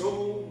 you're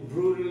so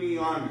brutally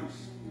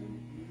honest.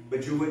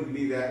 But you wouldn't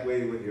be that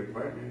way with your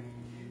partner.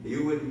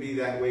 You wouldn't be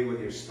that way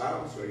with your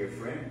spouse or your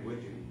friend,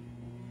 would you?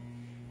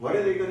 What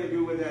are they going to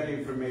do with that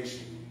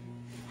information?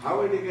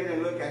 How are they going to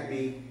look at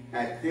me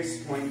at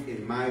this point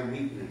in my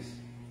weakness?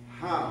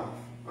 How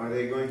are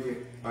they going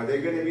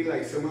to be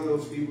like some of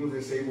those people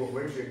that say, well,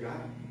 where's your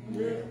God?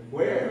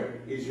 Where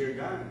is your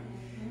God?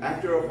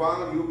 After a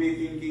while, you'll be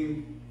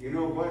thinking, you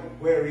know what?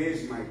 Where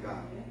is my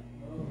God?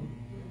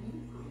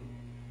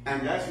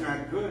 And that's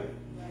not good.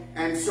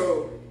 And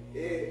so,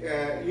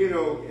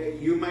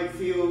 you might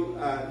feel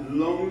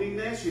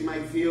loneliness, you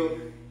might feel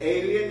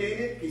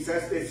alienated,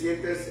 quizás te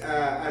sientes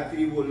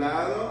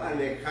atribulado,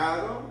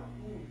 alejado,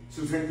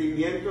 sus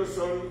sentimientos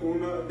son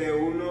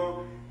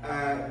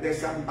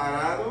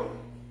desamparado,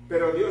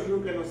 pero Dios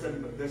nunca nos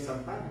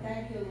desampara.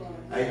 Thank you,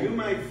 Lord. You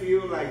might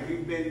feel like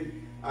you've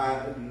been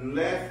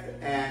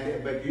left,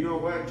 but you know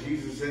what?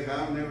 Jesus said,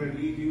 I'll never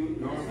leave you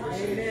nor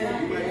forsake you.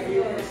 You might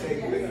feel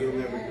forsaken, but He'll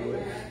never do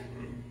it.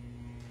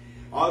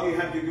 All you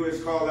have to do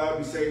is call out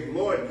and say,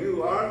 Lord,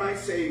 you are my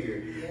Savior.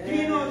 Yes. Do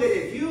you know that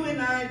if you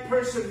and I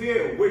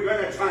persevere, we're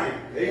going to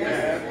triumph? Amen.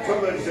 Yes.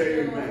 Somebody say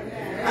amen.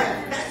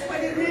 Yes. That's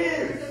what it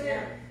is.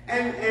 Yes.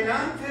 And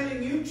I'm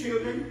telling you,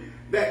 children,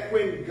 that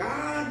when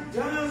God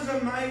does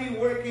a mighty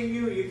work in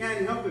you, you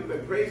can't help it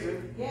but praise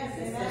Him. Yes,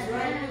 that's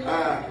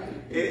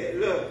right.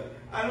 Look,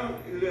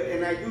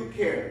 and I do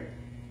care.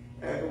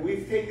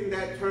 We've taken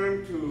that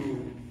term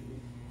to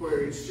where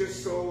it's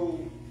just so...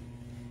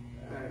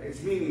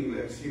 it's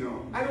meaningless, you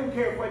know. I don't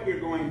care what you're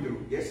going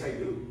through. Yes, I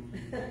do.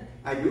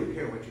 I do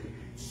care what you're doing.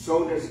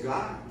 So does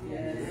God.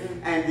 Yes.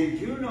 And did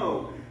you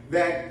know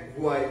that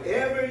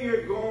whatever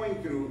you're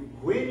going through,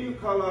 when you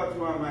call out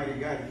to Almighty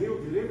God, He'll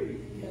deliver you.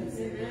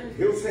 Yes.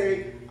 He'll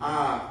say,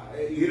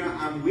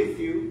 I'm with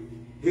you.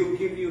 He'll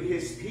give you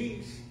His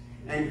peace.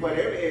 And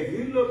whatever, if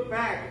you look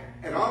back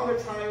at all the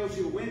trials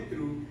you went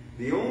through,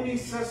 the only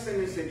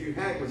sustenance that you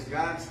had was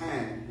God's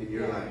hand in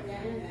your life. Yeah.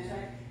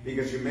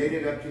 Because you made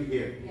it up to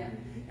here. Yeah.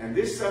 And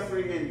this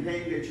suffering and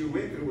pain that you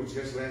went through was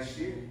just last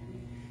year.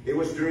 It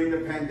was during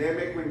the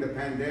pandemic, when the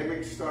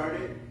pandemic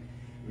started.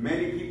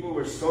 Many people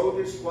were so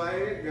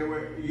disquieted.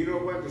 You know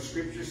what the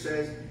scripture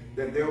says?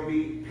 That there'll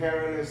be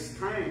perilous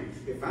times.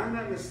 If I'm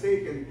not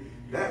mistaken,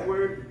 that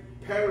word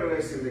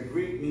perilous in the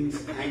Greek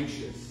means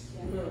anxious.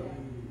 Yeah.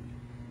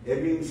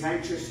 It means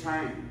anxious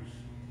times.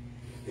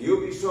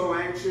 You'll be so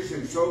anxious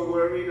and so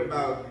worried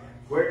about,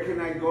 where can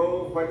I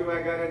go? What do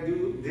I got to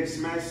do? This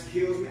mess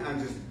kills me. I'm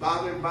just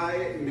bothered by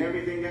it and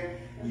everything.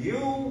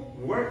 You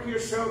work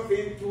yourself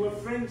into a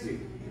frenzy.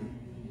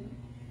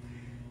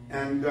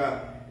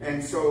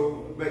 And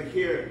so, but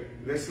here,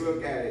 let's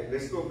look at it.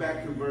 Let's go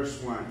back to verse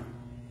 1.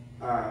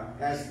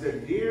 As the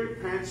deer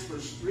pants for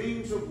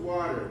streams of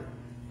water,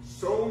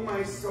 so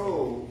my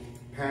soul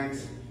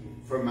pants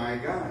for my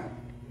God.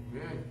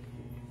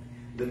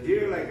 The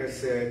deer, like I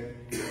said,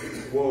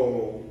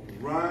 will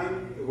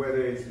run,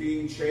 whether it's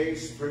being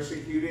chased,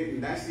 persecuted,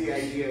 and that's the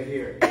idea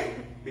here.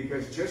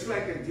 Because just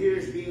like a deer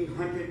is being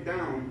hunted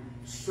down,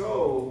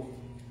 so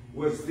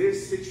was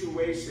this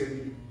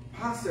situation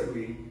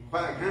possibly,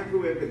 I can't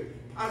prove it,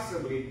 but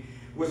possibly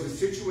was a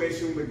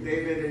situation with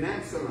David and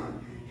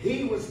Absalom.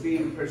 He was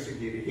being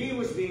persecuted, he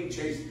was being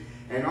chased,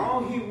 and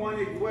all he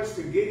wanted was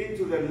to get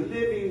into the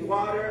living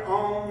water,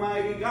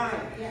 Almighty God.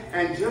 Yes.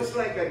 And just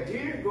like a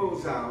deer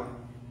goes out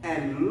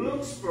and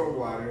looks for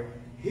water,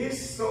 his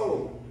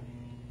soul,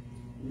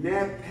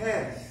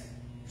 nepes,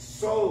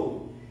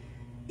 soul,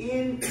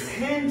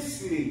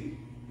 intensely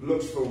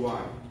looks for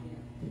water.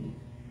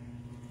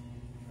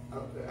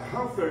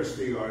 How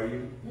thirsty are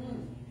you?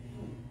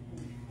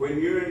 When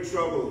you're in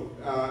trouble,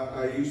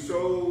 are you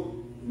so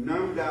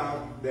numbed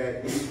out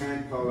that you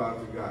can't call out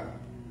to God?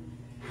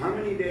 How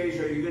many days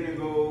are you going to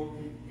go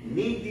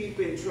knee deep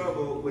in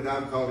trouble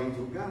without calling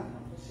to God?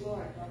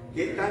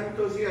 ¿Qué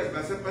tantos días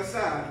vas a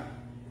pasar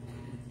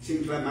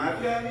sin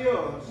clamarle a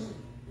Dios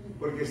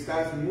porque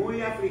estás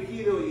muy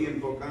afligido y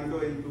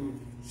enfocando en tu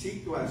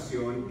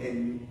situación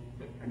en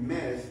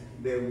vez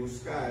de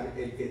buscar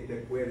el que te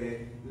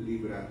puede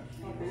librar?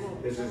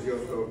 Ese es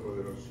Dios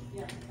Todopoderoso.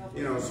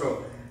 You know,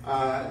 so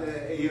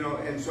You know,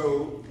 and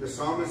so the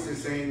psalmist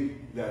is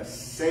saying the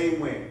same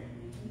way.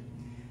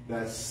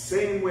 The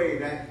same way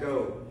that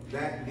doe,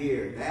 that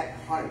deer, that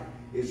hart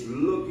is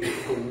looking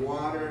for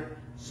water,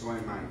 so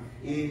am I.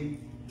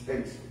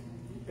 Intense.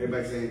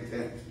 Everybody say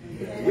intense.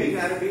 We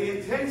got to be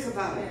intense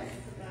about it.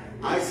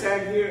 I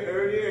sat here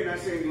earlier and I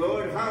said,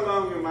 Lord, how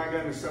long am I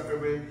going to suffer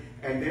with?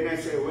 And then I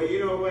said, well, you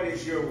know what?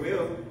 It's your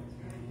will.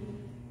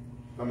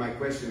 But my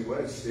question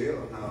was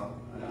still, how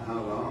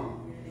long?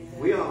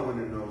 We all want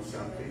to know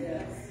something.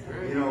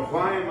 You know,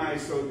 why am I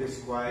so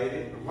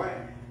disquieted? Why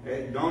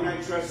don't I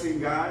trust in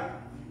God?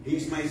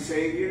 He's my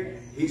Savior.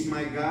 He's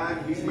my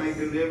God. He's my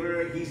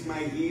deliverer. He's my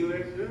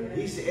healer.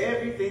 He's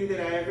everything that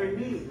I ever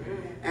need.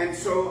 And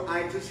so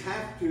I just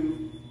have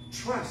to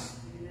trust.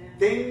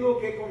 Tengo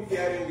que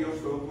confiar en Dios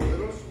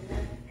Todopoderoso.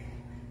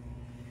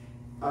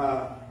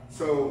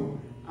 So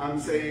I'm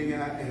saying,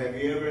 have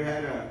you ever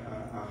had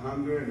a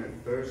hunger and a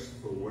thirst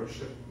for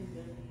worship?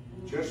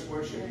 Just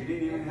worship. You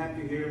didn't even have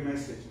to hear a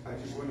message. I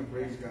just want to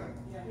praise God.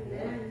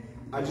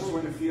 I just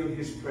want to feel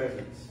His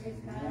presence.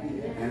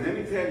 And let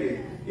me tell you,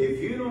 if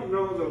you don't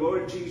know the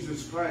Lord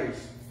Jesus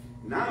Christ,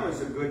 now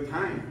is a good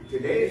time.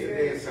 Today is the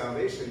day of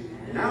salvation.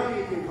 Now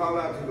you can call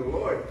out to the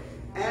Lord.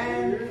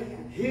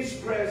 And His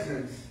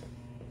presence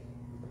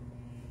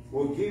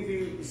will give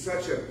you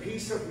such a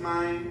peace of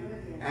mind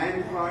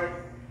and heart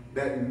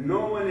that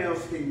no one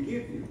else can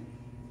give you.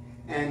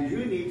 And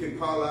you need to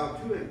call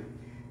out to Him.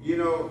 You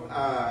know,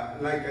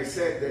 like I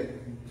said,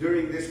 that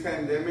during this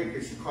pandemic,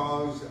 it's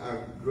caused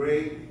a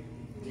great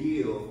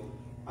deal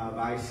of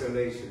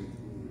isolation.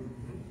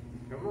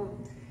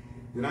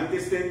 Durante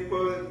este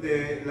tiempo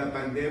de la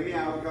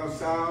pandemia ha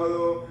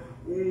causado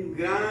un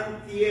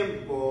gran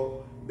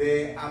tiempo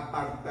de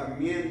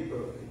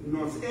apartamiento.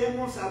 Nos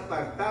hemos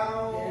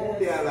apartado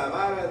de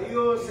alabar a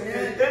Dios en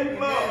el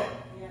templo.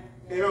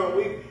 You know,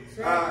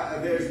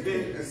 there's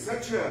been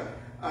such a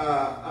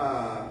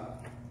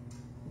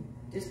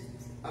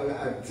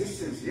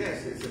distance,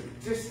 yes, it's a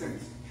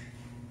distance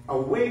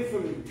away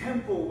from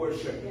temple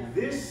worship.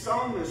 This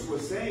psalmist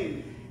was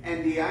saying,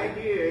 and the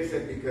idea is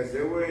that because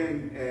they were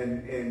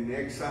in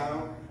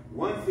exile,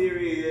 one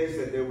theory is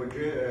that they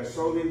were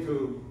sold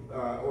into,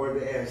 or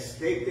they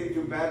escaped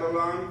into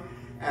Babylon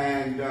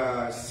and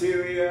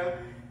Syria,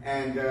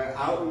 and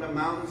out in the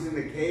mountains, in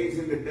the caves,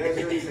 in the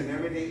deserts, and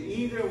everything.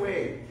 Either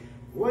way,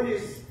 what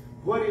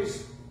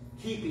is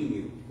keeping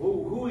you?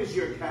 Who is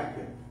your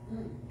captain?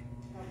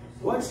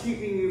 What's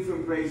keeping you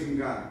from praising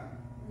God?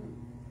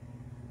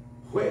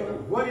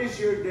 What is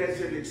your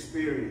desert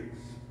experience?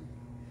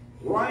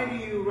 Why do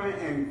you run,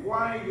 and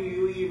why do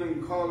you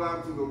even call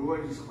out to the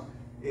Lord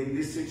in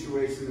this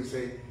situation and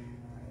say,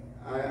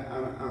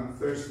 I'm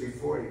thirsty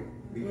for you?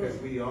 Because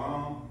we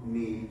all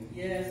need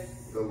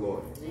the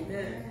Lord.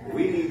 Amen.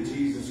 We need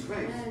Jesus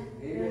Christ.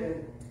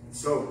 Amen.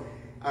 So,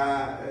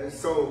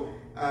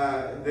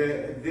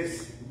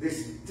 this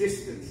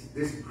distance,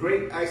 this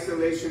great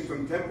isolation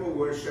from temple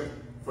worship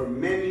for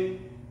many,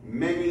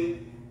 many,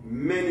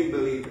 many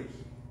believers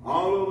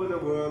all over the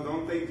world.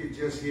 Don't think it's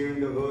just here in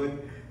the hood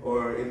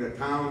or in the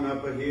town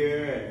up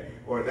here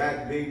or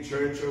that big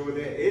church over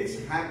there.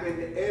 It's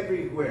happened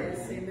everywhere.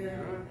 Yes,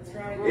 amen. That's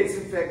right. It's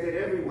affected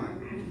everyone.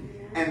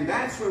 And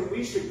that's when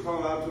we should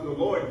call out to the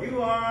Lord.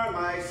 You are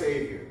my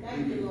Savior.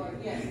 Thank you, Lord.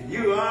 Yes.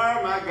 You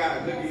are my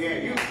God. Look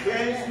again. You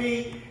cleanse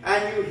me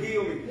and you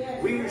heal me.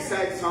 Yes. We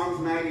recite Psalms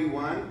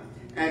 91.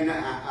 And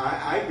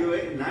I do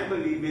it, and I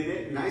believe in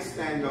it, and I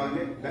stand on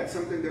it. That's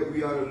something that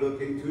we ought to look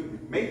into.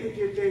 Make it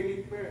your daily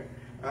prayer,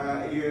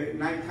 your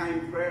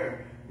nighttime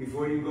prayer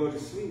before you go to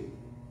sleep.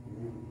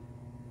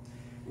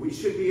 We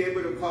should be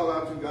able to call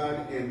out to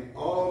God in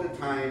all the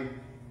time,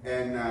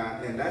 and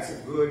that's a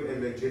good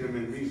and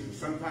legitimate reason.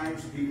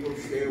 Sometimes people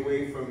stay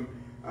away from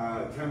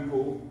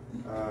temple,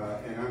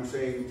 and I'm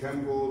saying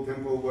temple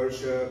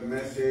worship,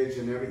 message,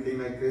 and everything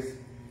like this,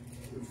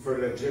 for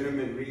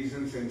legitimate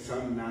reasons, and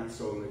some not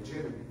so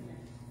legitimate.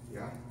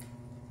 Yeah.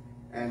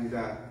 And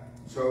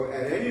so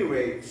at any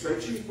rate,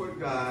 searching for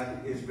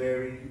God is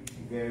very,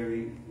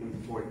 very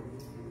important,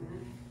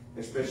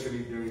 especially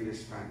during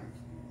this time.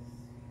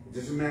 It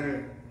doesn't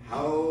matter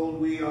how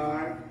old we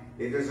are.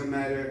 It doesn't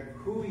matter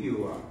who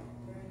you are.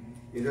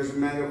 It doesn't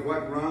matter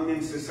what rung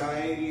in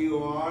society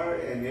you are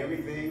and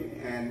everything,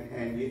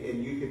 and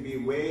you could be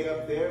way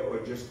up there or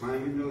just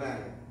climbing the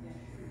ladder.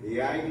 The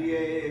idea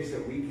is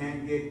that we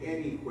can't get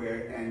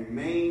anywhere and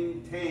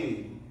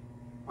maintain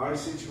our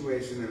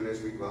situation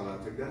unless we call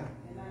out to God.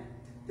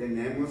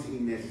 Tenemos y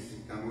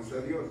necesitamos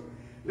a Dios.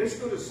 Let's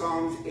go to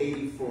Psalms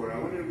 84. I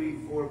want to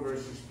read 4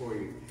 verses for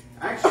you.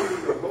 Actually,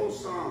 the whole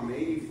Psalm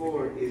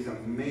 84 is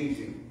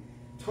amazing,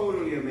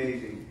 totally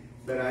amazing.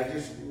 But I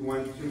just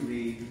want to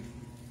read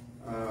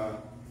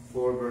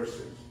 4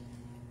 verses.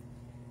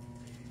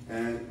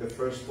 And the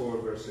first 4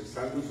 verses.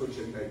 Salmos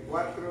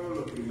 84,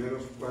 los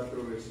primeros 4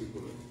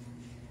 versículos.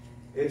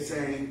 It's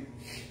saying,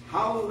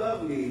 how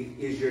lovely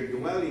is your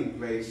dwelling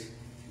place,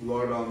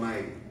 Lord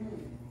Almighty.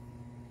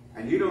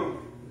 And you know,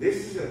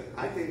 this is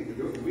I think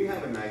we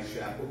have a nice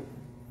chapel.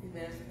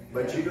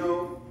 But you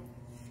know,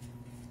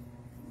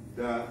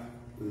 the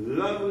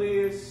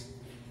loveliest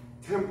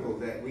temple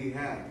that we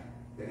have,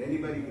 that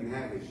anybody can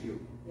have, is you.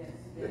 Yes.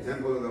 The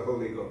temple of the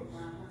Holy Ghost.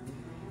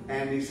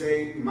 And he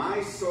say,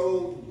 my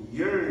soul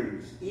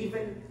yearns,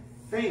 even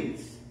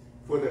faints,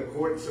 for the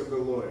courts of the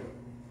Lord.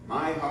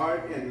 My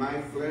heart and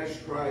my flesh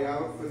cry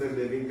out for the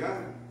living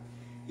God.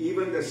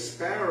 Even the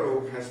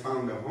sparrow has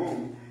found a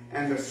home,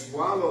 and the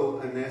swallow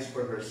a nest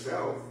for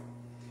herself,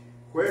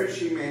 where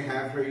she may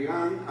have her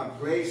young, a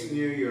place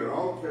near your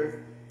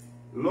altar.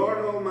 Lord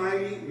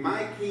Almighty,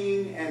 my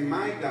King and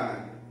my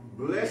God,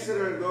 blessed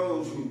are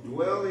those who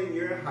dwell in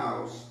your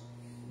house.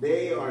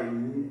 They are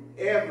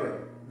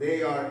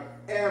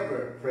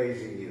ever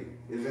praising you.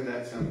 Isn't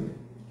that something?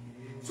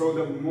 So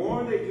the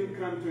more that you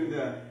come to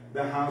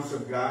the house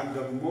of God,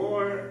 the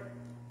more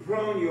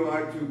prone you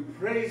are to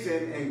praise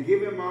Him and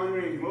give Him honor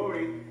and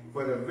glory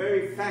for the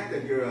very fact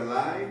that you're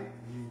alive,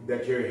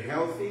 that you're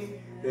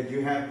healthy, that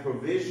you have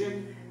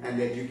provision, and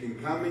that you can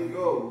come and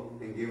go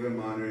and give Him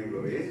honor and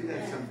glory. Isn't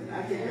that something?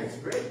 I think that's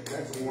great.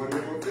 That's a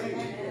wonderful thing.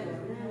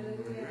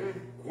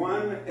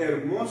 Cuán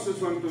hermosos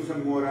son tus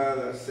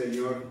moradas,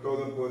 Señor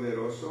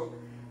Todopoderoso.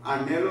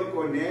 Anhelo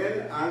con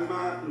el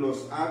alma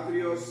los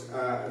atrios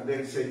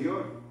del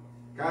Señor.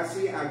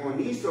 Casi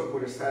agonizo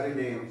por estar en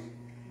ellos.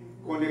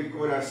 Con el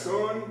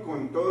corazón,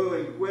 con todo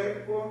el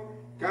cuerpo,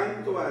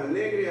 canto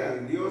alegre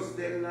al Dios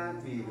de la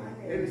vida.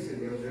 Él es el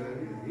Dios de la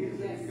vida. He's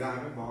the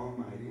God of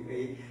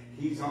Almighty.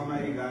 He's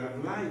Almighty God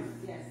of life.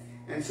 Yes.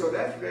 And so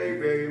that's very,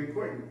 very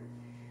important.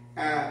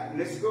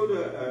 Let's go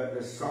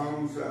to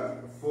Psalms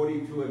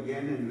 42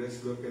 again, and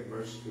let's look at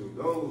verse 2.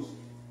 Those,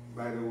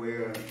 by the way,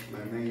 are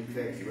my main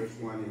text, verse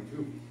 1 and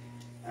 2.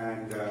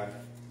 And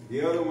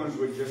the other ones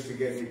were just to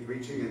get me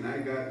preaching, and I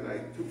got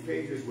like 2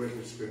 pages worth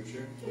of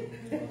scripture.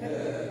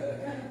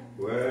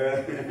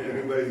 Well,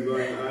 everybody's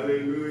going,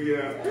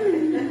 hallelujah.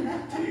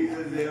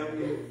 Jesus help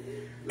me.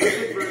 Look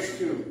at verse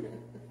 2.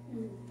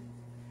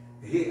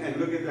 And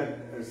look at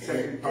that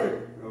second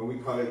part. We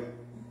call it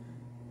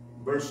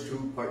verse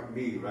 2, part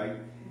B, right?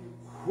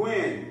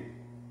 When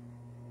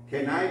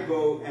can I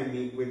go and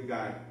meet with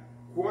God?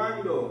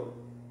 ¿Cuándo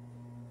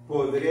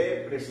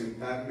podré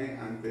presentarme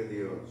ante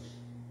Dios?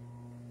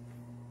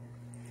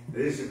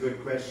 This is a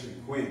good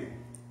question. When?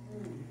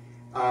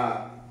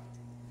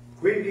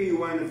 When do you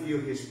want to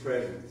feel His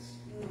presence?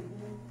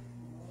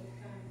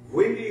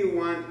 When do you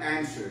want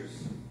answers?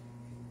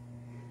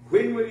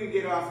 When will you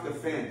get off the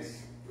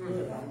fence?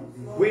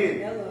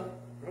 When?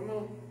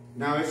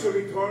 Now, it's a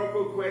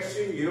rhetorical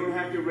question. You don't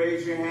have to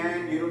raise your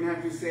hand. You don't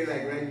have to say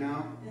like right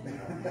now.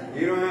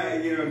 You don't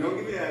have, don't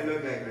give me that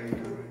look like right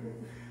now.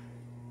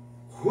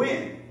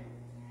 When?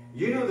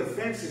 You know the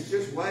fence is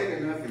just wide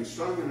enough and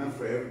strong enough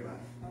for everybody.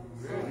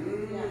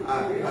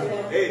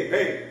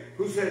 Hey,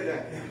 who said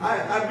that?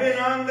 I've been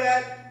on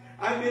that.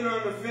 I've been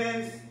on the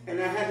fence,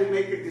 and I had to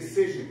make a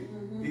decision.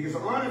 Because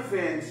on a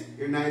fence,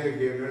 you're neither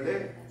here nor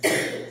there.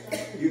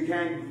 You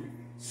can't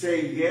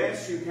say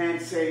yes, you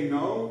can't say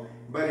no,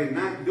 but in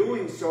not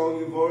doing so,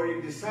 you've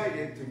already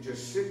decided to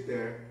just sit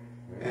there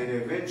and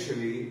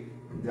eventually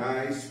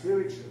die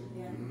spiritually.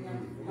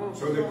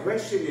 So the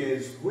question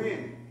is,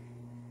 when?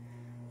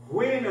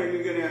 When are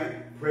you going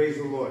to praise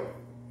the Lord?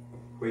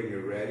 When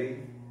you're ready?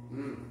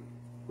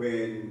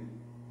 When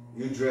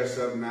you dress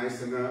up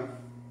nice enough?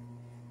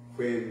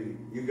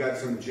 When you got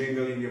some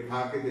jingle in your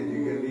pocket that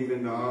you can leave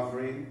in the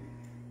offering?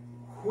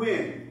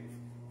 When?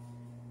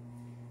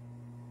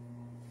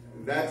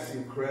 That's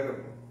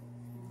incredible.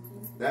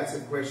 That's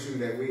a question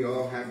that we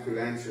all have to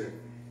answer.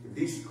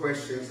 These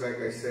questions, like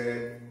I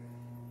said,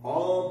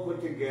 all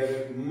put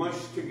together,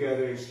 mushed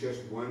together, is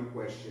just one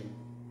question.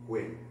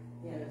 When?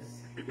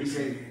 Yes. He's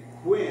saying,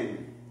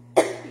 when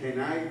can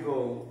I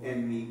go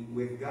and meet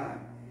with God?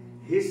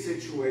 His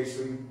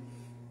situation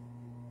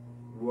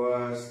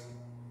was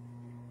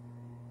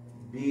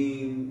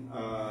being,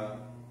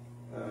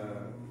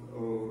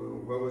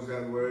 what was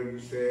that word you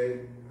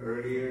said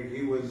earlier?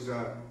 He was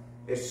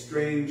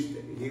estranged,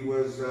 he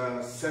was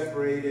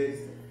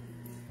separated,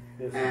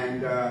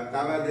 and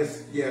estaba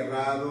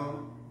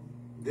destierrado.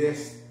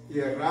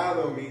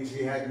 Destierrado means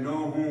he had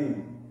no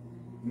home,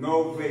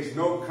 no place,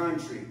 no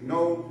country,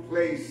 no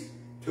place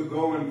to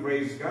go and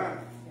praise God.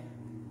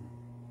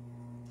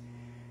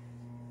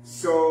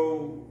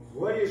 So,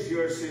 what is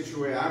your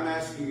situation? I'm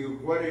asking you,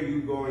 what are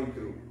you going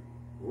through?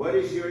 What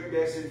is your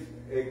desert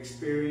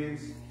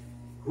experience?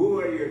 Who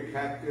are your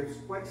captives?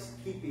 What's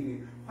keeping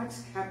you?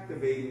 What's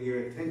captivating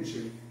your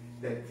attention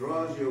that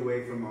draws you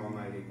away from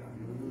Almighty God?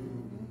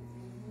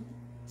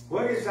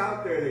 What is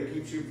out there that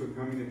keeps you from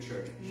coming to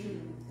church?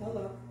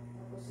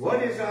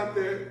 What is out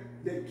there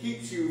that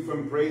keeps you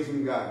from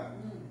praising God?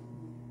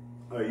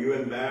 Are you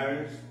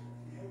embarrassed?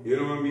 You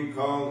don't want to be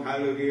called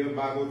Hallelujah,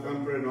 Bible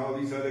Thumper, and all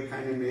these other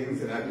kind of names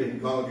that I've been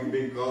called, you've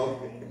been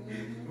called.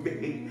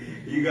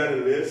 You got a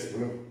list.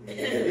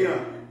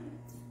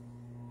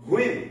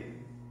 When?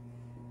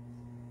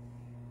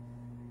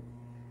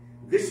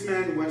 This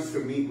man wants to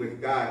meet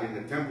with God in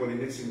the temple, and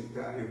it's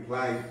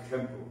implied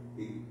temple.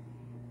 He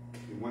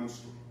wants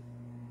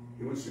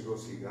to go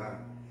see God.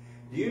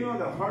 Do you know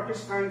the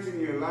hardest times in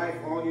your life,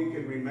 all you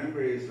can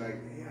remember is like,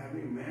 hey, I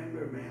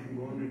remember, man,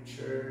 going to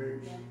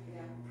church,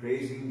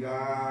 praising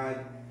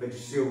God, but you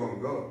still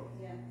won't go.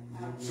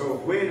 So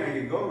when are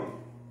you going?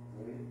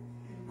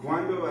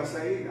 ¿Cuándo vas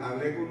a ir?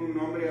 Hablé con un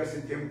hombre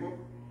hace tiempo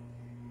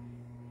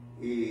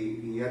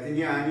y ya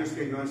tenía años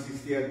que no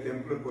asistía al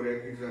templo por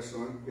X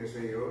razón, qué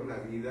sé yo, la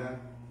vida.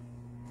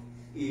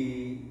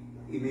 Y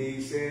me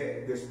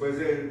dice, después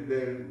del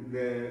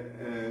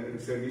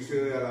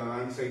servicio de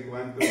alabanza y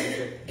cuánto, me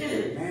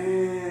dice,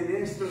 man,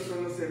 estos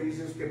son los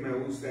servicios que me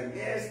gustan,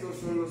 estos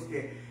son los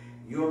que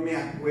yo me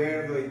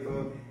acuerdo y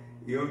todo.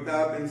 Yo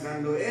estaba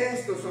pensando,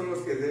 estos son los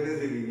que debes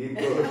de vivir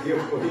todo el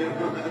tiempo. You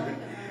know?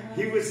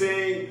 He was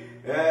saying,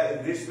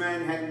 this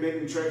man hadn't been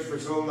in church for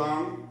so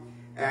long,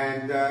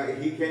 and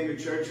he came to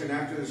church, and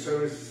after the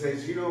service he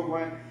says, you know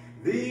what,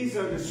 these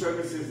are the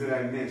services that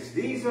I missed.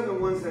 These are the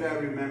ones that I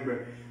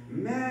remember.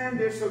 Man,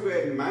 they're so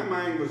good. And my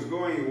mind was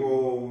going,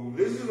 well,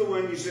 this is the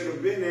one you should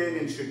have been in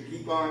and should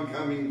keep on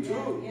coming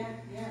to.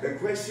 The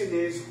question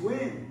is,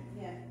 when?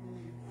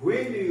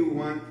 When do you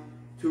want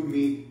to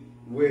meet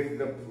with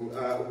the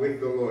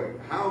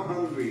Lord? How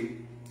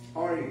hungry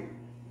are you?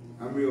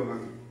 I'm real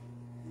hungry.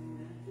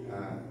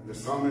 The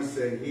psalmist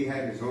said he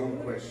had his own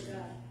question.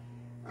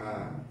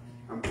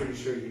 I'm pretty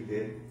sure he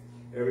did.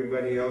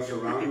 Everybody else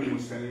around him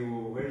was telling,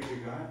 well, where's your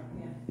God?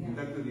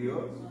 ¿Está tu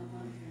Dios?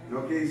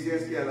 ¿No que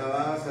decías que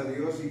alababas a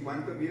Dios y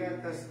cuánto? Mira,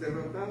 estás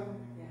derrotado.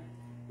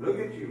 Look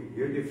at you.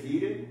 You're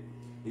defeated.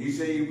 You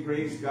say you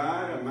praise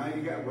God, a mighty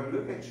God. Well,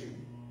 look at you.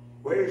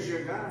 Where's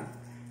your God?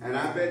 And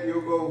I bet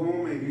you'll go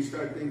home and you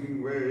start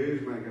thinking, where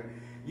is my God?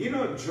 You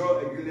know,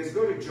 Job, let's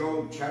go to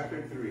Job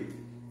chapter 3.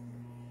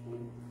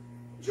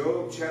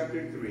 Job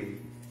chapter 3.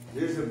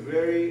 There's a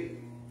very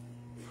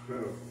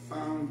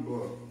profound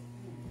book.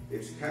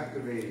 It's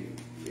captivating.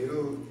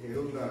 It'll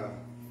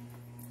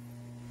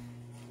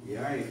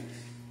yikes.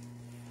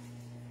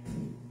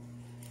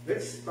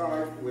 Let's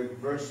start with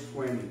verse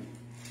 20.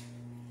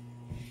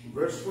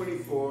 Verse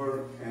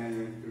 24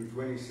 and through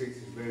 26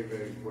 is very,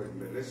 very important.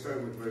 But let's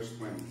start with verse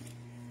 20.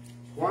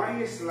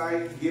 Why is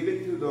life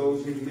given to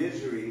those in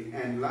misery,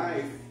 and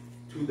life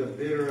to the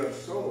bitter of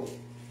soul?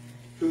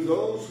 To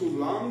those who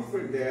long for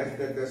death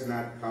that does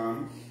not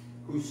come,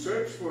 who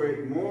search for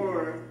it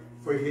more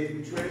for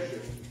hidden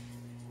treasure,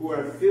 who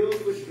are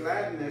filled with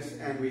gladness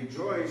and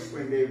rejoice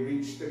when they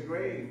reach the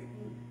grave.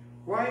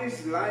 Why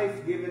is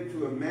life given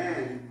to a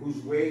man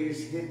whose way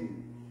is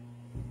hidden,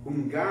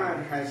 whom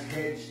God has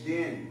hedged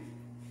in?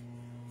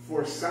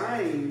 For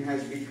sighing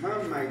has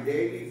become my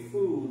daily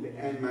food,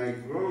 and my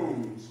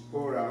groans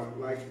pour out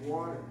like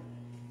water.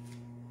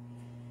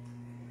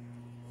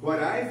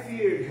 What I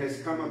feared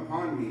has come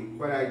upon me.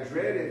 What I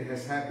dreaded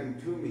has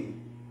happened to me.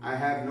 I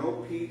have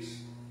no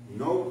peace,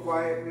 no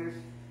quietness.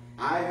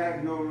 I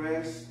have no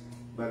rest,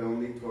 but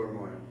only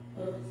turmoil.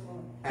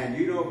 And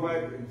you know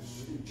what?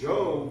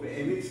 Job,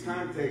 in its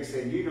context,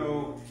 and you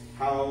know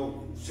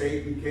how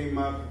Satan came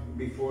up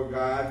before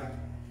God,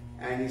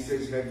 and he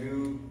says,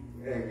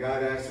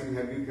 God asked him,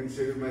 have you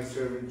considered my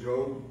servant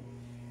Job?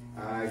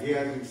 He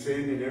hasn't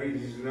sinned, and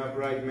he's an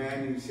upright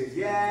man. And he says,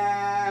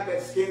 yeah,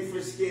 but skin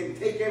for skin.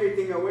 Take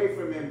everything away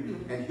from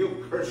him, and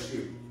he'll curse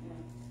you.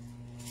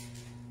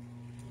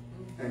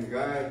 And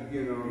God,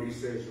 you know, he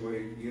says, well,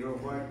 you know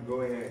what?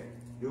 Go ahead.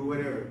 Do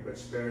whatever, but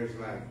spare his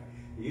life.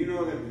 You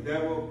know that the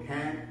devil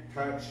can't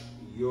touch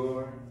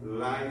your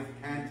life,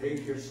 can't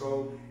take your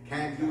soul,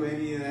 can't do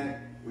any of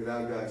that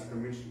without God's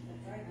permission.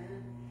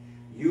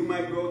 You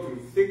might go through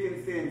thick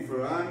and thin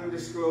for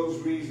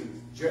undisclosed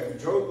reasons.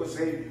 Job was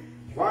saying,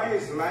 why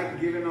is life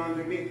given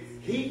unto me?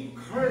 He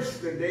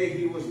cursed the day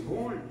he was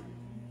born.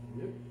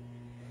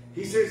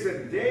 He says the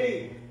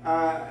day,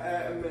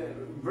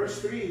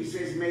 verse 3, he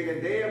says, may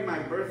the day of my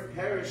birth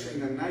perish,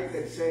 and the night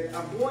that said,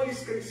 a boy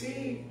is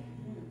conceived.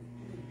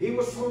 He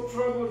was so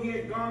troubled, he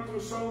had gone through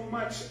so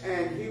much,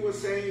 and he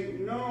was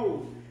saying,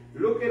 no,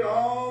 look at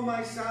all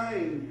my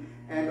sign,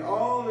 and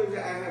all of I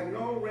have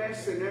no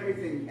rest and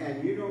everything.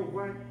 And you know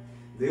what?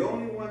 The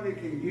only one that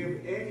can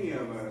give any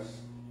of us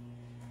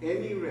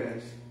any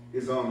rest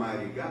is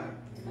Almighty God.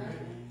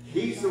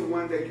 He's the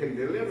one that can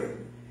deliver.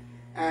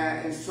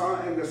 And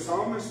the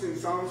psalmist in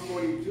Psalms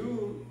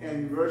 42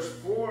 and verse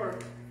 4,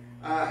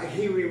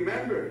 he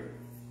remembered.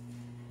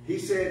 He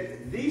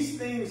said, these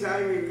things I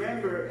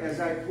remember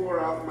as I pour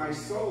out my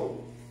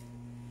soul.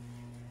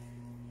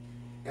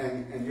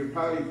 And you're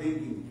probably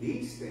thinking,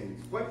 these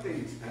things? What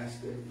things,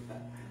 Pastor?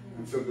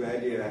 I'm so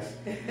glad you asked.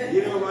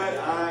 You know what?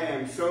 I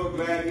am so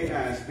glad you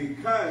asked,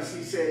 because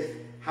he says,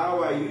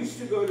 how I used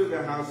to go to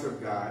the house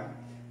of God,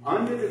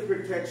 under the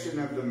protection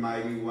of the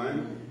Mighty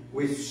One,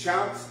 with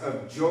shouts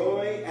of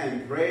joy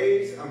and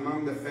praise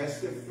among the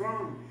festive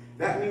throng.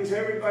 That means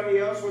everybody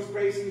else was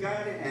praising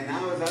God, and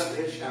I was out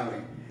there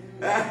shouting.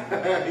 You're not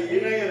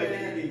going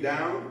to keep me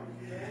down.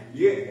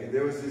 Yeah,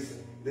 there was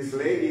this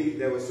lady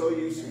that was so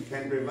used to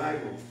tent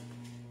revival.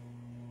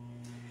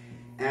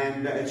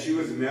 And she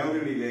was an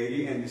elderly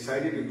lady and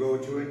decided to go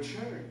to a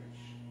church.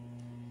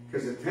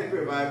 Because the tent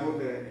revival,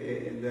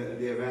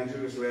 the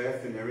evangelist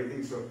left and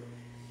everything. So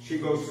she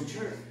goes to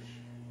church.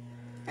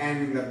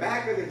 And in the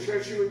back of the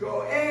church, she would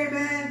go,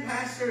 "Amen,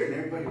 Pastor." And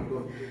everybody would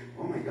go,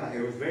 "Oh my God."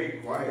 It was very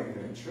quiet in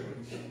the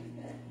church.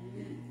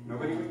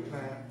 Nobody would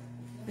clap.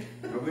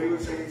 Nobody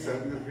would say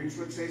something. The preacher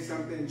would say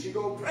something. And she'd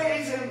go,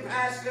 "Praise him,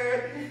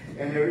 Pastor."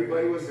 And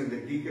everybody was, and the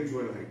deacons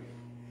were like,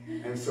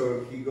 and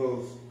so he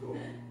goes, "Go,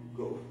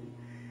 go."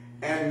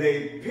 And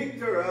they picked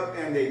her up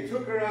and they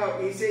took her out.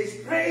 He says,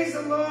 "Praise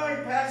the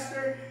Lord,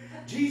 Pastor.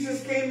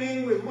 Jesus came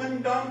in with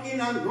one donkey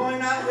and I'm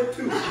going out with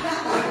two."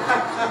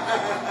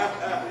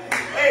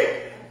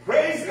 Hey,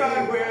 praise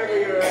God wherever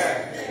you're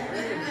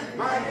at.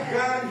 My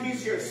God,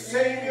 He's your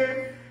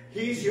Savior.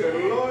 He's your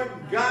Lord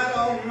God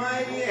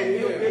Almighty, and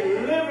He'll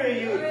deliver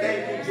you.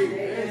 Thank you,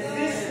 Jesus.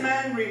 This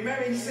man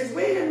remembered. He says,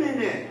 "Wait a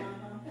minute.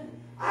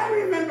 I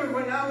remember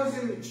when I was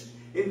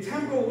in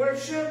temple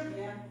worship,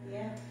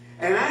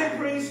 and I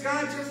praised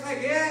God just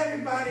like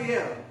everybody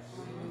else."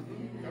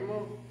 Come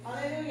on.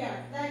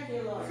 Hallelujah. Thank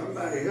you, Lord.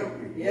 Somebody help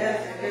me. Yes.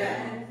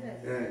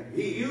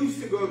 He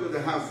used to go to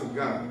the house of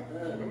God.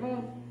 Come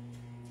on.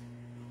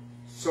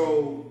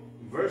 So,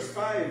 verse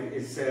 5,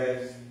 it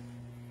says,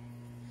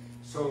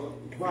 "So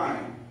why,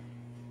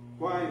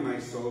 my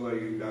soul, are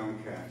you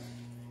downcast?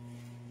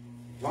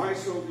 Why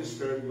so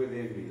disturbed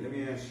within me?" Let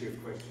me ask you a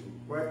question.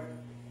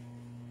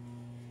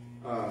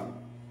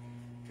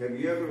 Have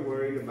you ever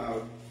worried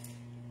about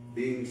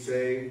being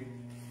saved,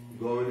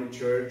 going to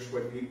church,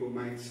 what people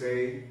might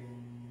say?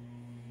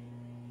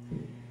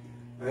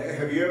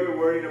 Have you ever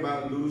worried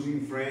about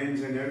losing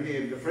friends and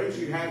everything? If the friends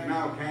you have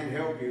now can't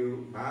help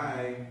you,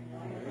 bye.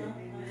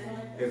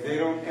 If they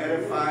don't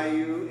edify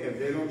you, if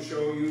they don't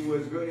show you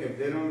what's good, if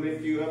they don't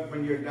lift you up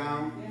when you're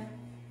down,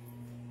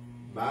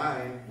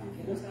 bye.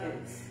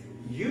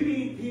 You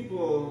need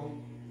people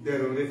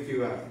that will lift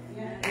you up.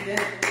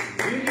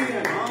 You need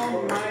an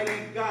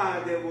almighty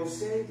God that will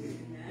save you,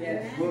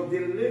 will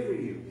deliver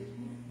you.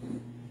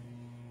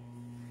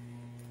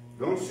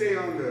 Don't stay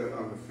on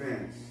the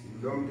fence.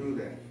 Don't do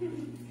that.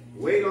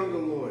 Wait on the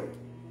Lord.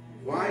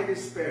 Why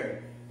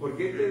despair? ¿Por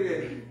qué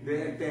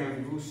te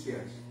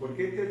angustias? ¿Por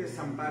qué te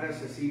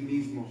desamparas a sí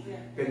mismo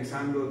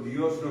pensando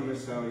Dios no me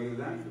está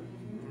ayudando?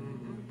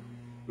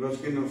 Lo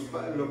que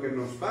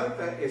nos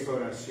falta es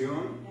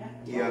oración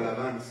y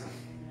alabanza.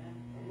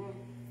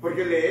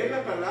 Porque leer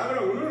la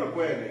palabra uno lo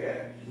puede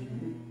leer.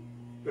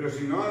 Pero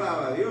si no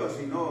alaba a Dios,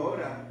 si no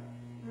ora,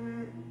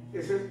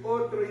 ese es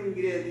otro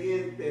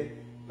ingrediente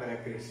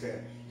para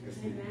crecer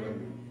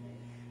espiritualmente.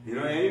 You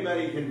know,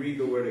 anybody can read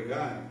the Word of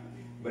God.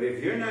 But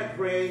if you're not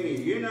praying and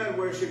you're not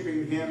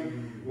worshiping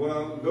Him,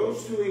 well,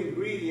 those two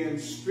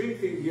ingredients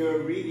strengthen your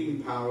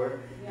reading power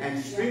and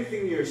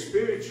strengthen your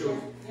spiritual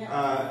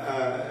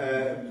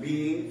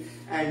being,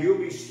 and you'll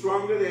be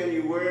stronger than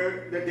you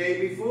were the day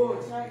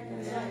before.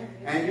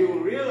 And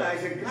you'll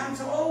realize that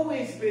God's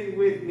always been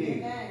with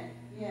me.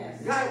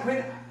 God,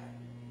 when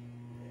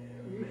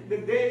the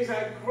days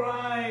I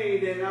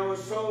cried and I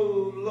was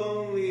so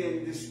lonely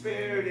and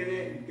despaired in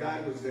it,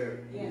 God was there,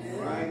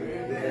 right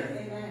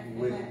there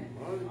with me.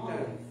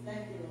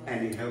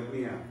 And He helped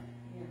me out.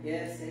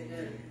 Yes,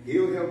 amen.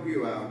 He'll help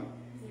you out.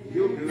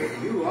 You'll do it.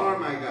 You are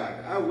my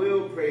God. I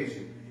will praise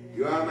you.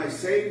 You are my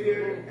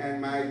Savior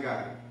and my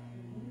God.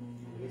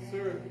 Yes,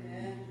 sir.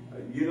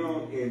 You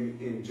know,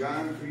 in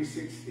John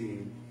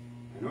 3:16,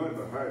 I know it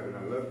by heart, but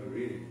I love to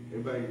read it.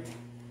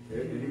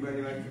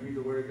 Anybody like to read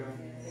the Word of God?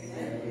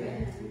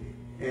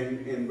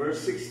 And in verse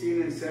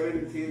 16 and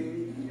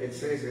 17, it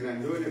says, and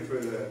I'm doing it for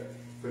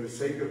the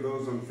sake of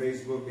those on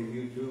Facebook and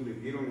YouTube.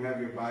 If you don't have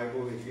your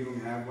Bible, if you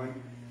don't have one,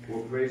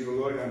 well, praise the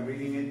Lord, I'm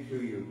reading it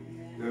to you.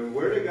 The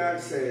Word of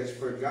God says,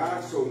 "For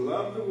God so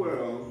loved the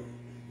world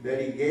that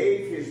He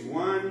gave His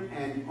one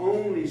and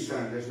only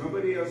Son." There's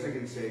nobody else that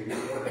can save you.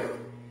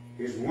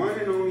 His one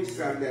and only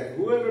Son, that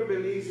whoever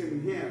believes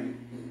in Him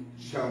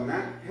shall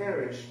not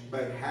perish,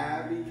 but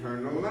have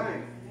eternal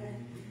life.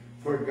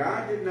 For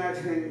God did not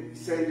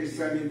send His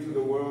Son into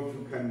the world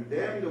to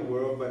condemn the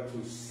world, but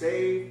to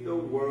save the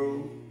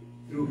world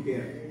through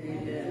Him.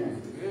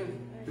 Amen.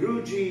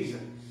 Through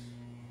Jesus.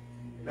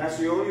 That's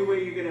the only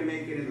way you're going to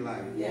make it in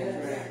life.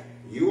 Yes.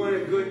 You want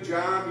a good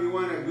job, you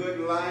want a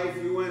good life,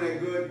 you want a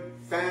good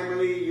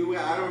family,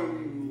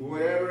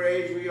 whatever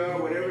age we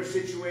are, whatever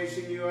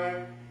situation you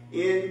are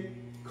in,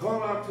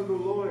 call out to the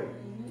Lord.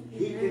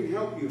 He can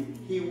help you.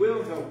 He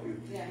will help you.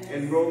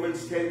 In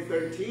Romans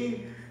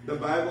 10:13, the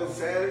Bible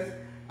says,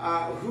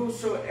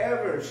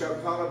 whosoever shall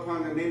call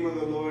upon the name of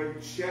the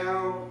Lord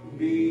shall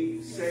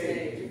be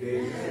saved. Today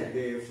is the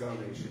day of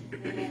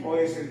salvation. Hoy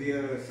es el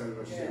día de la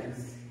salvación.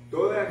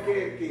 Todo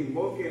aquel que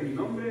invoque el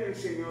nombre del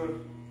Señor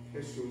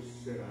Jesús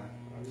será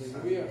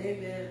salvo.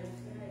 Amen.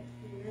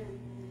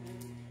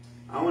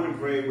 I want to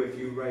pray with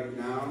you right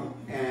now,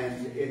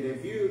 and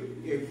if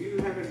you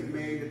haven't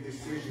made a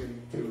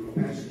decision to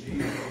ask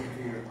Jesus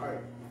into your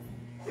heart,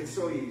 it's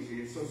so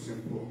easy, it's so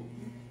simple.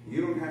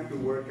 You don't have to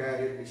work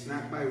at it. It's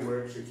not by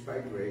works, it's by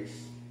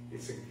grace.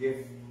 It's a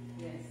gift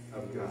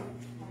of God.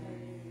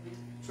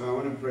 So I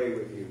want to pray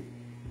with you.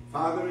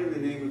 Father, in the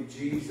name of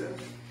Jesus,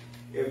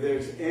 if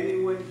there's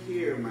anyone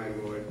here, my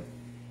Lord,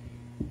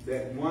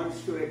 that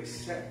wants to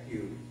accept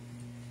you.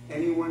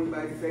 Anyone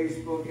by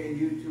Facebook and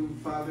YouTube,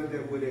 Father,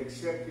 that would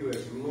accept you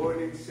as Lord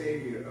and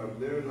Savior of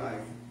their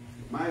life.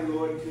 My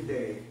Lord,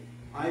 today,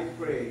 I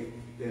pray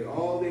that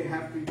all they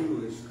have to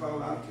do is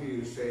call out to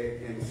you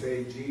and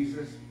say,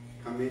 Jesus,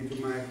 come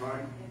into my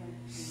heart,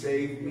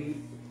 save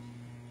me.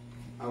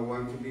 I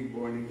want to be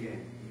born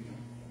again.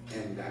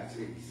 And that's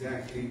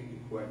exactly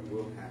what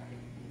will happen.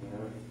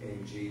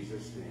 In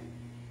Jesus' name.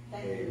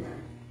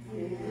 Amen.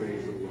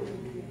 Praise the Lord.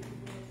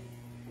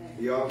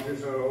 The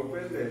altars are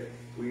open. That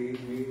we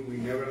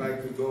never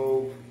like to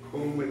go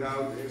home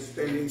without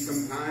spending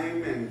some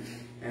time.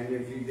 And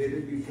if you did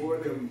it before,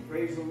 then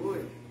praise the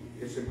Lord.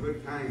 It's a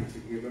good time to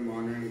give him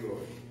honor and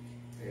glory.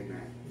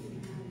 Amen.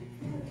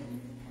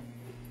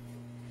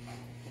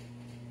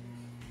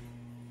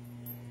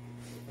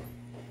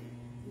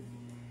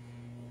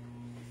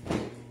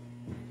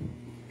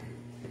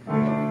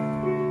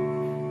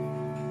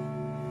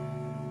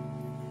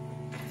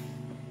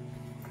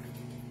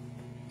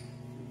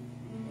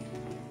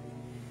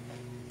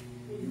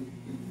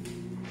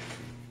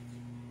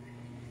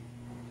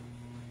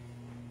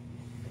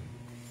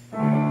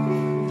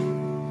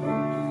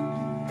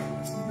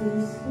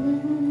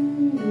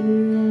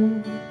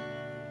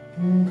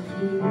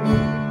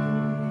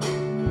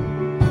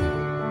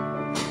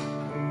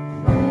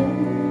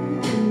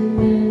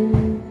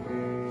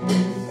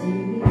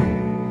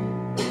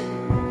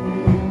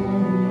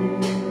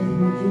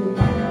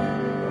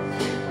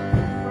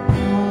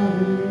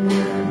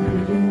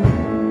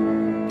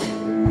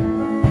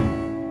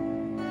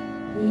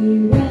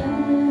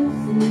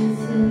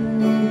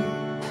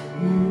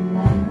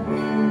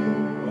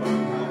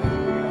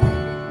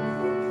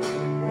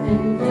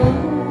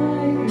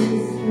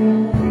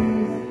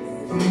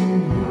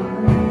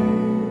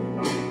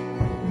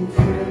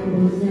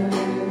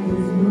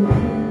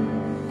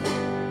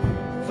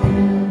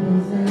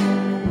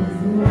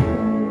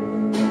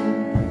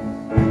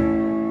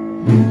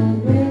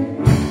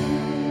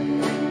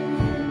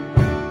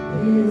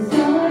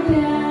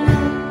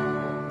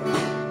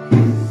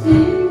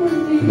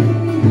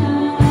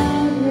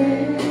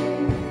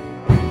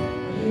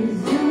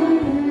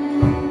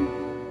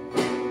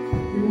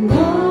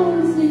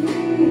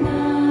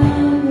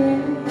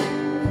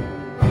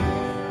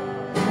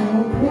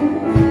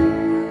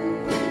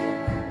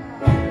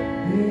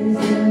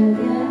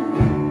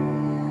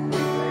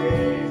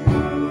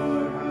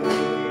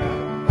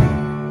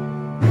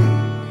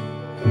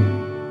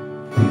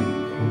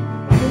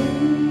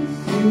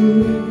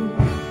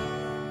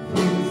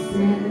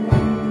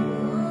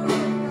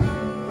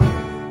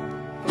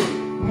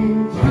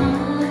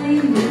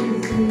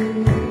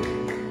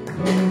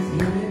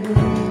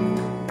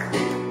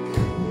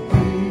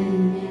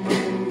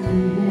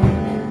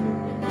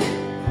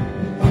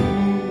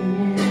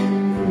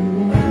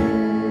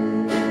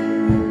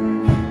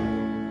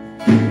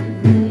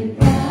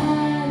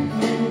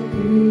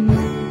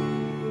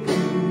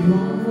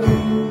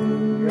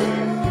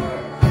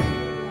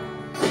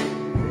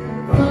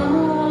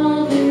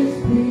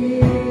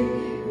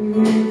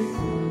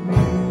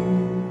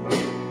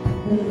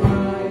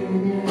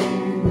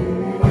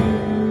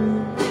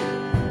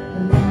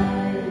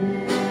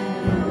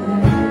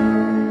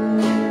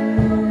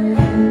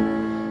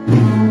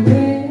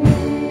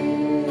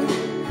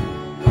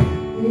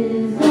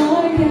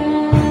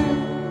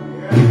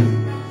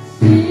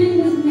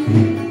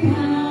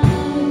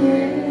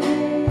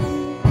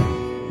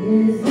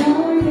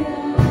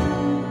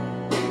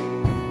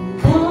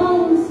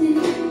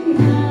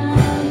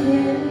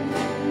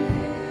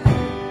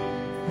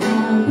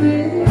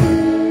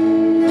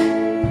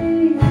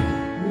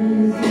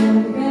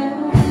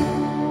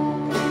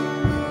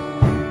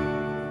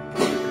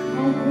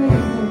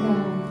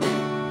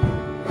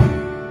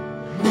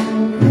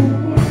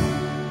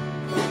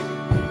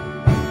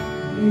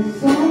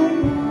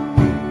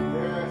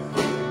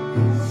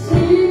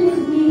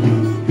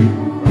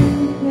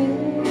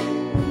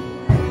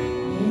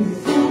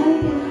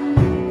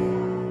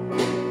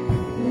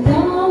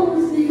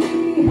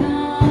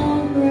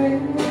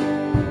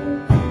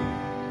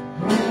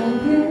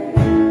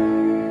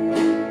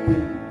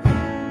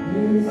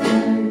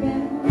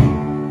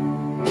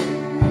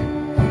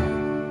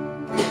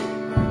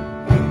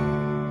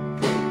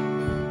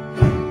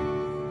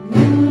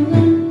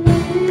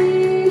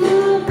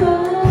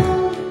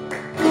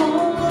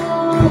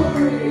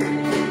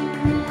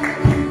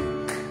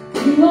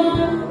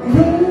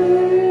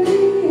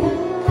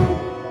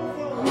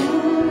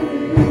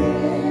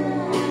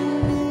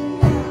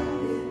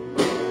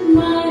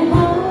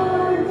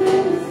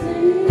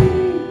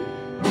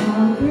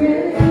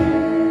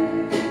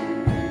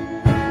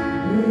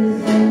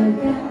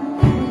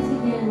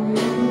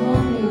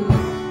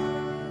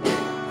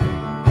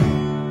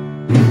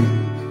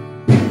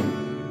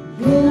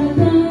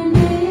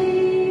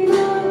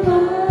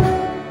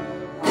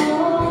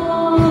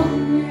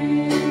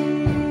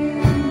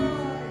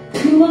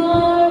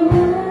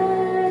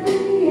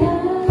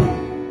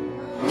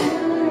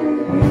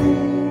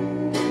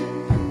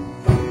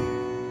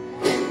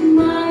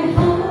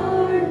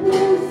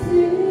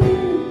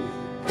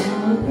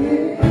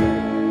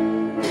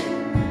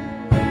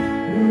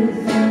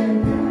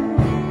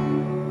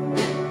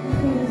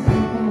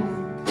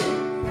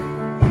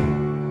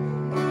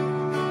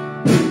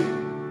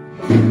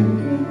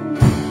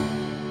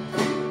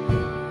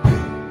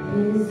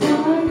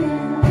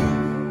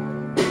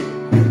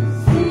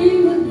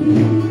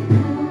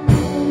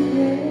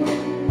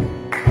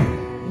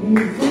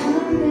 His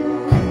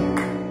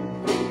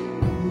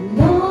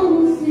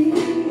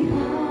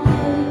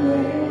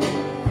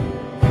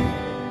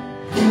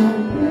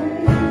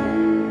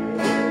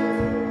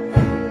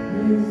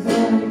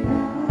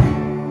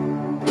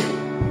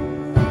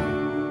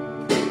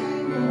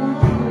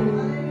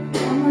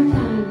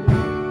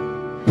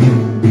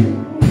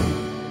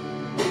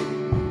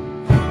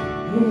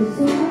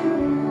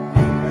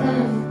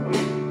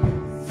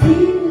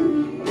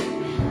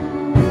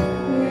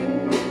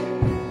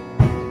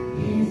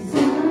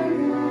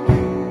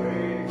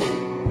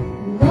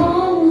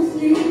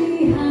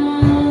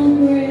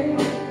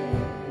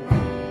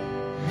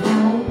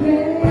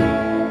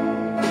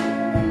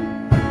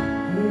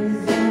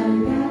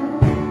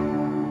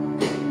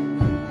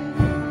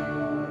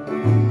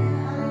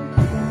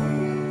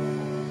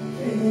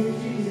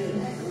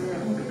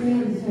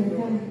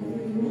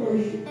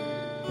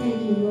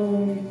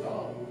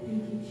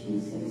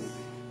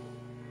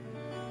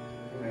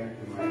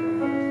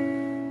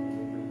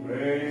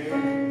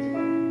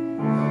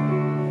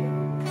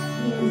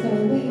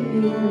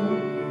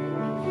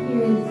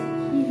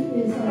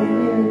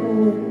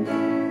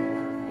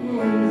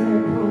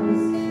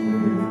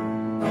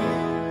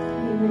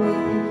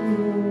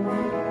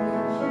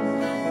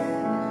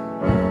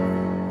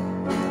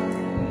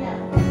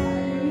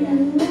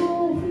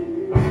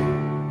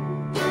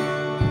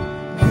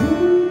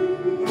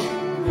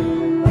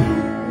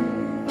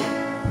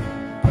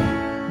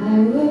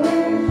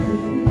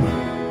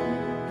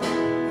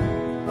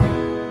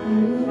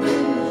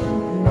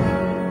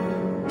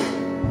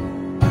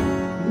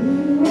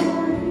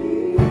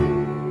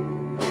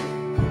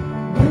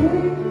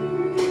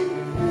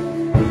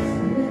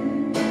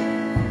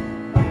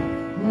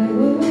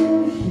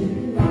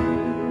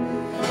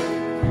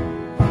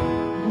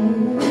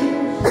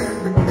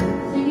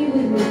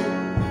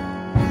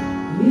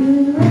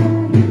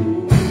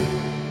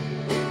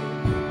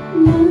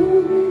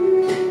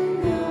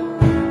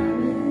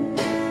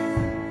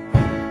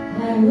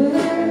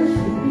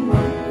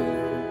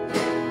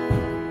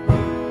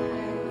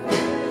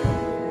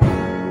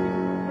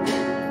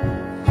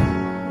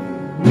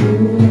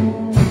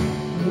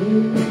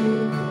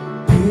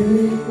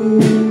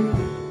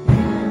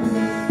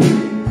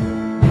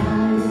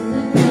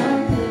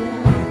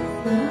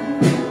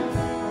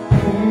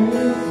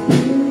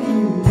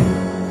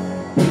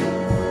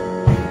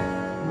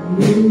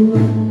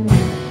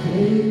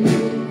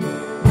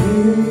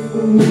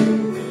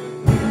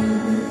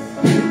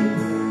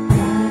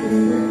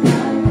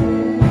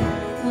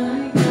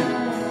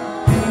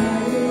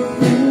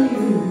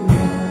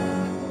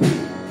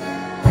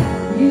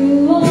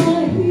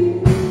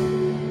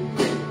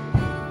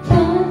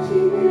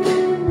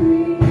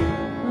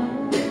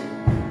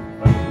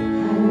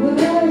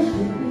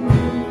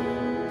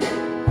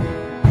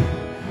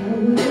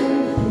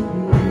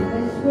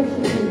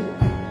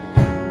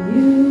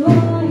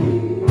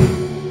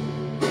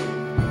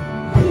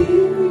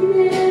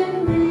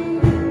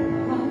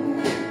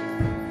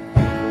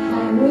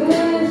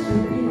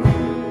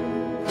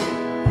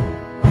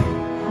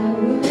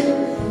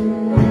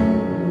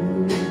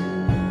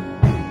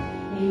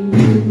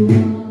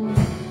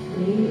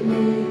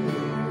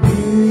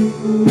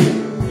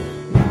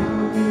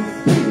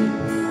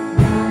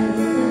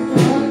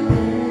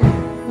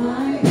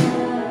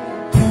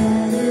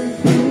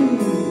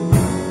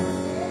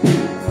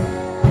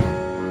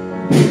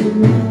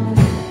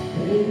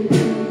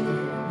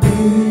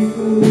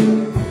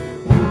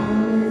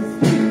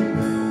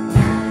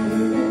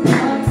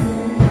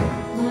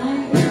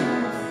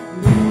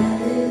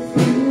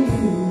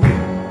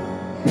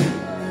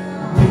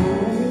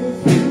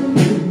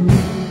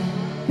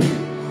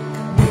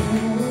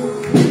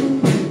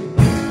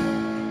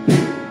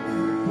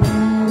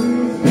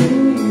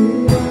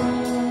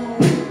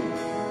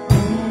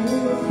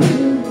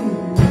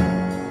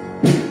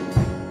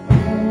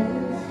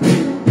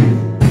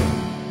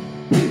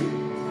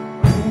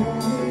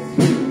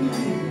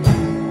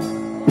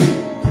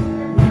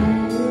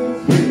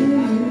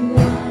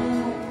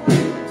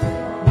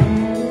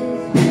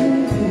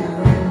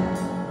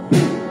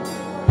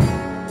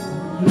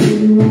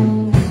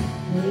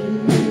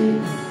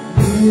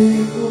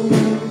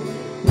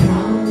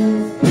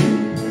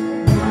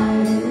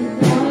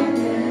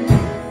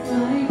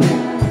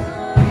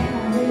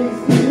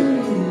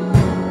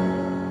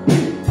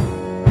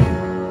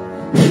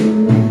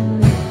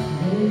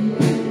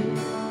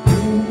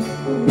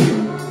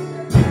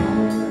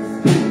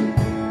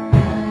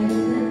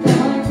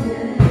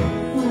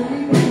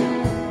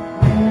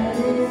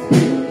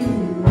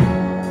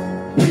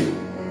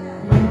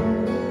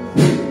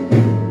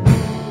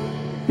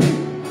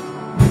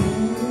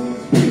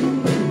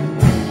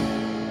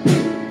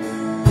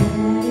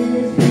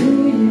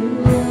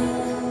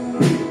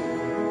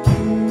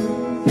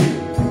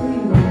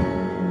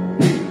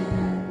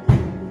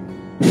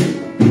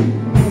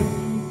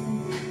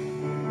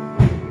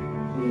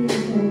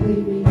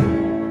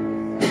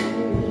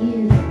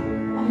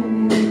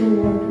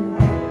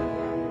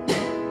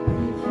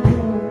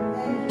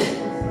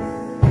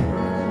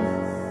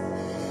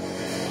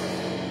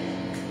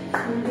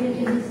I'm going to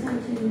give this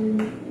time to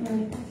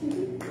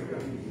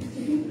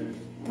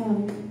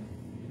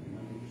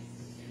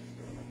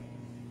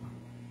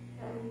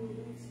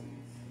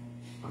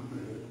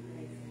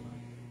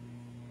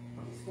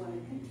I just want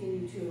to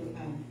continue to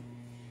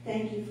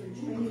thank you for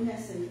joining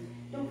us, and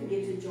don't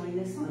forget to join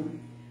us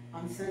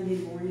on Sunday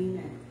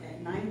morning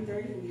at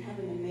 9:30. We have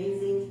an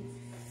amazing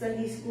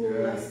Sunday school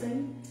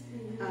lesson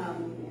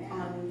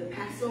on the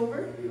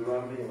Passover.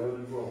 Deuteronomy 11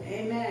 and 12.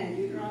 Amen.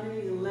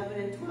 Deuteronomy 11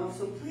 and 12.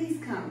 So please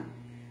come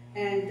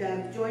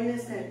and join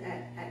us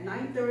at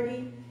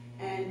 9:30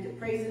 and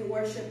praise and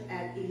worship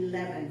at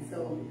 11.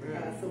 So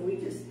we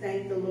just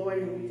thank the Lord,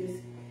 and we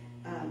just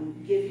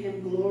give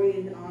Him glory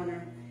and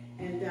honor.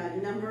 And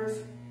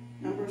Numbers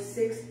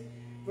 6,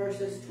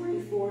 verses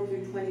 24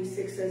 through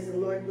 26 says, "The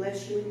Lord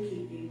bless you and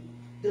keep you.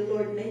 The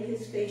Lord make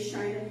His face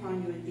shine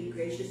upon you and be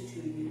gracious to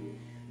you.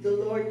 The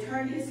Lord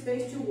turn His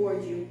face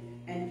toward you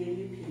and give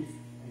you peace.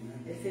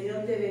 El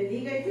Señor te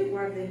bendiga y te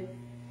guarde.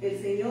 El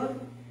Señor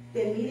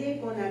te mire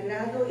con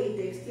agrado y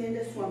te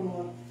extiende su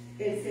amor.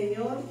 El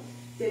Señor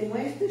te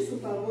muestre su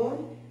favor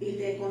y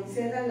te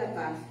conceda la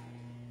paz."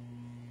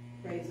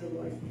 Praise the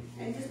Lord.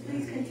 And just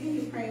please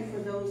continue praying for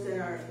those that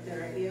are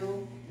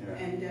ill,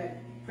 and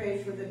pray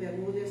for the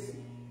Bermudez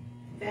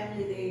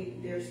family.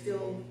 They're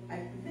still, I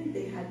think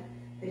they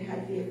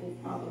had vehicle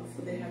problems,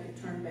 so they had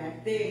to turn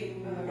back. They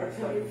are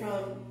coming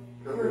from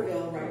Curve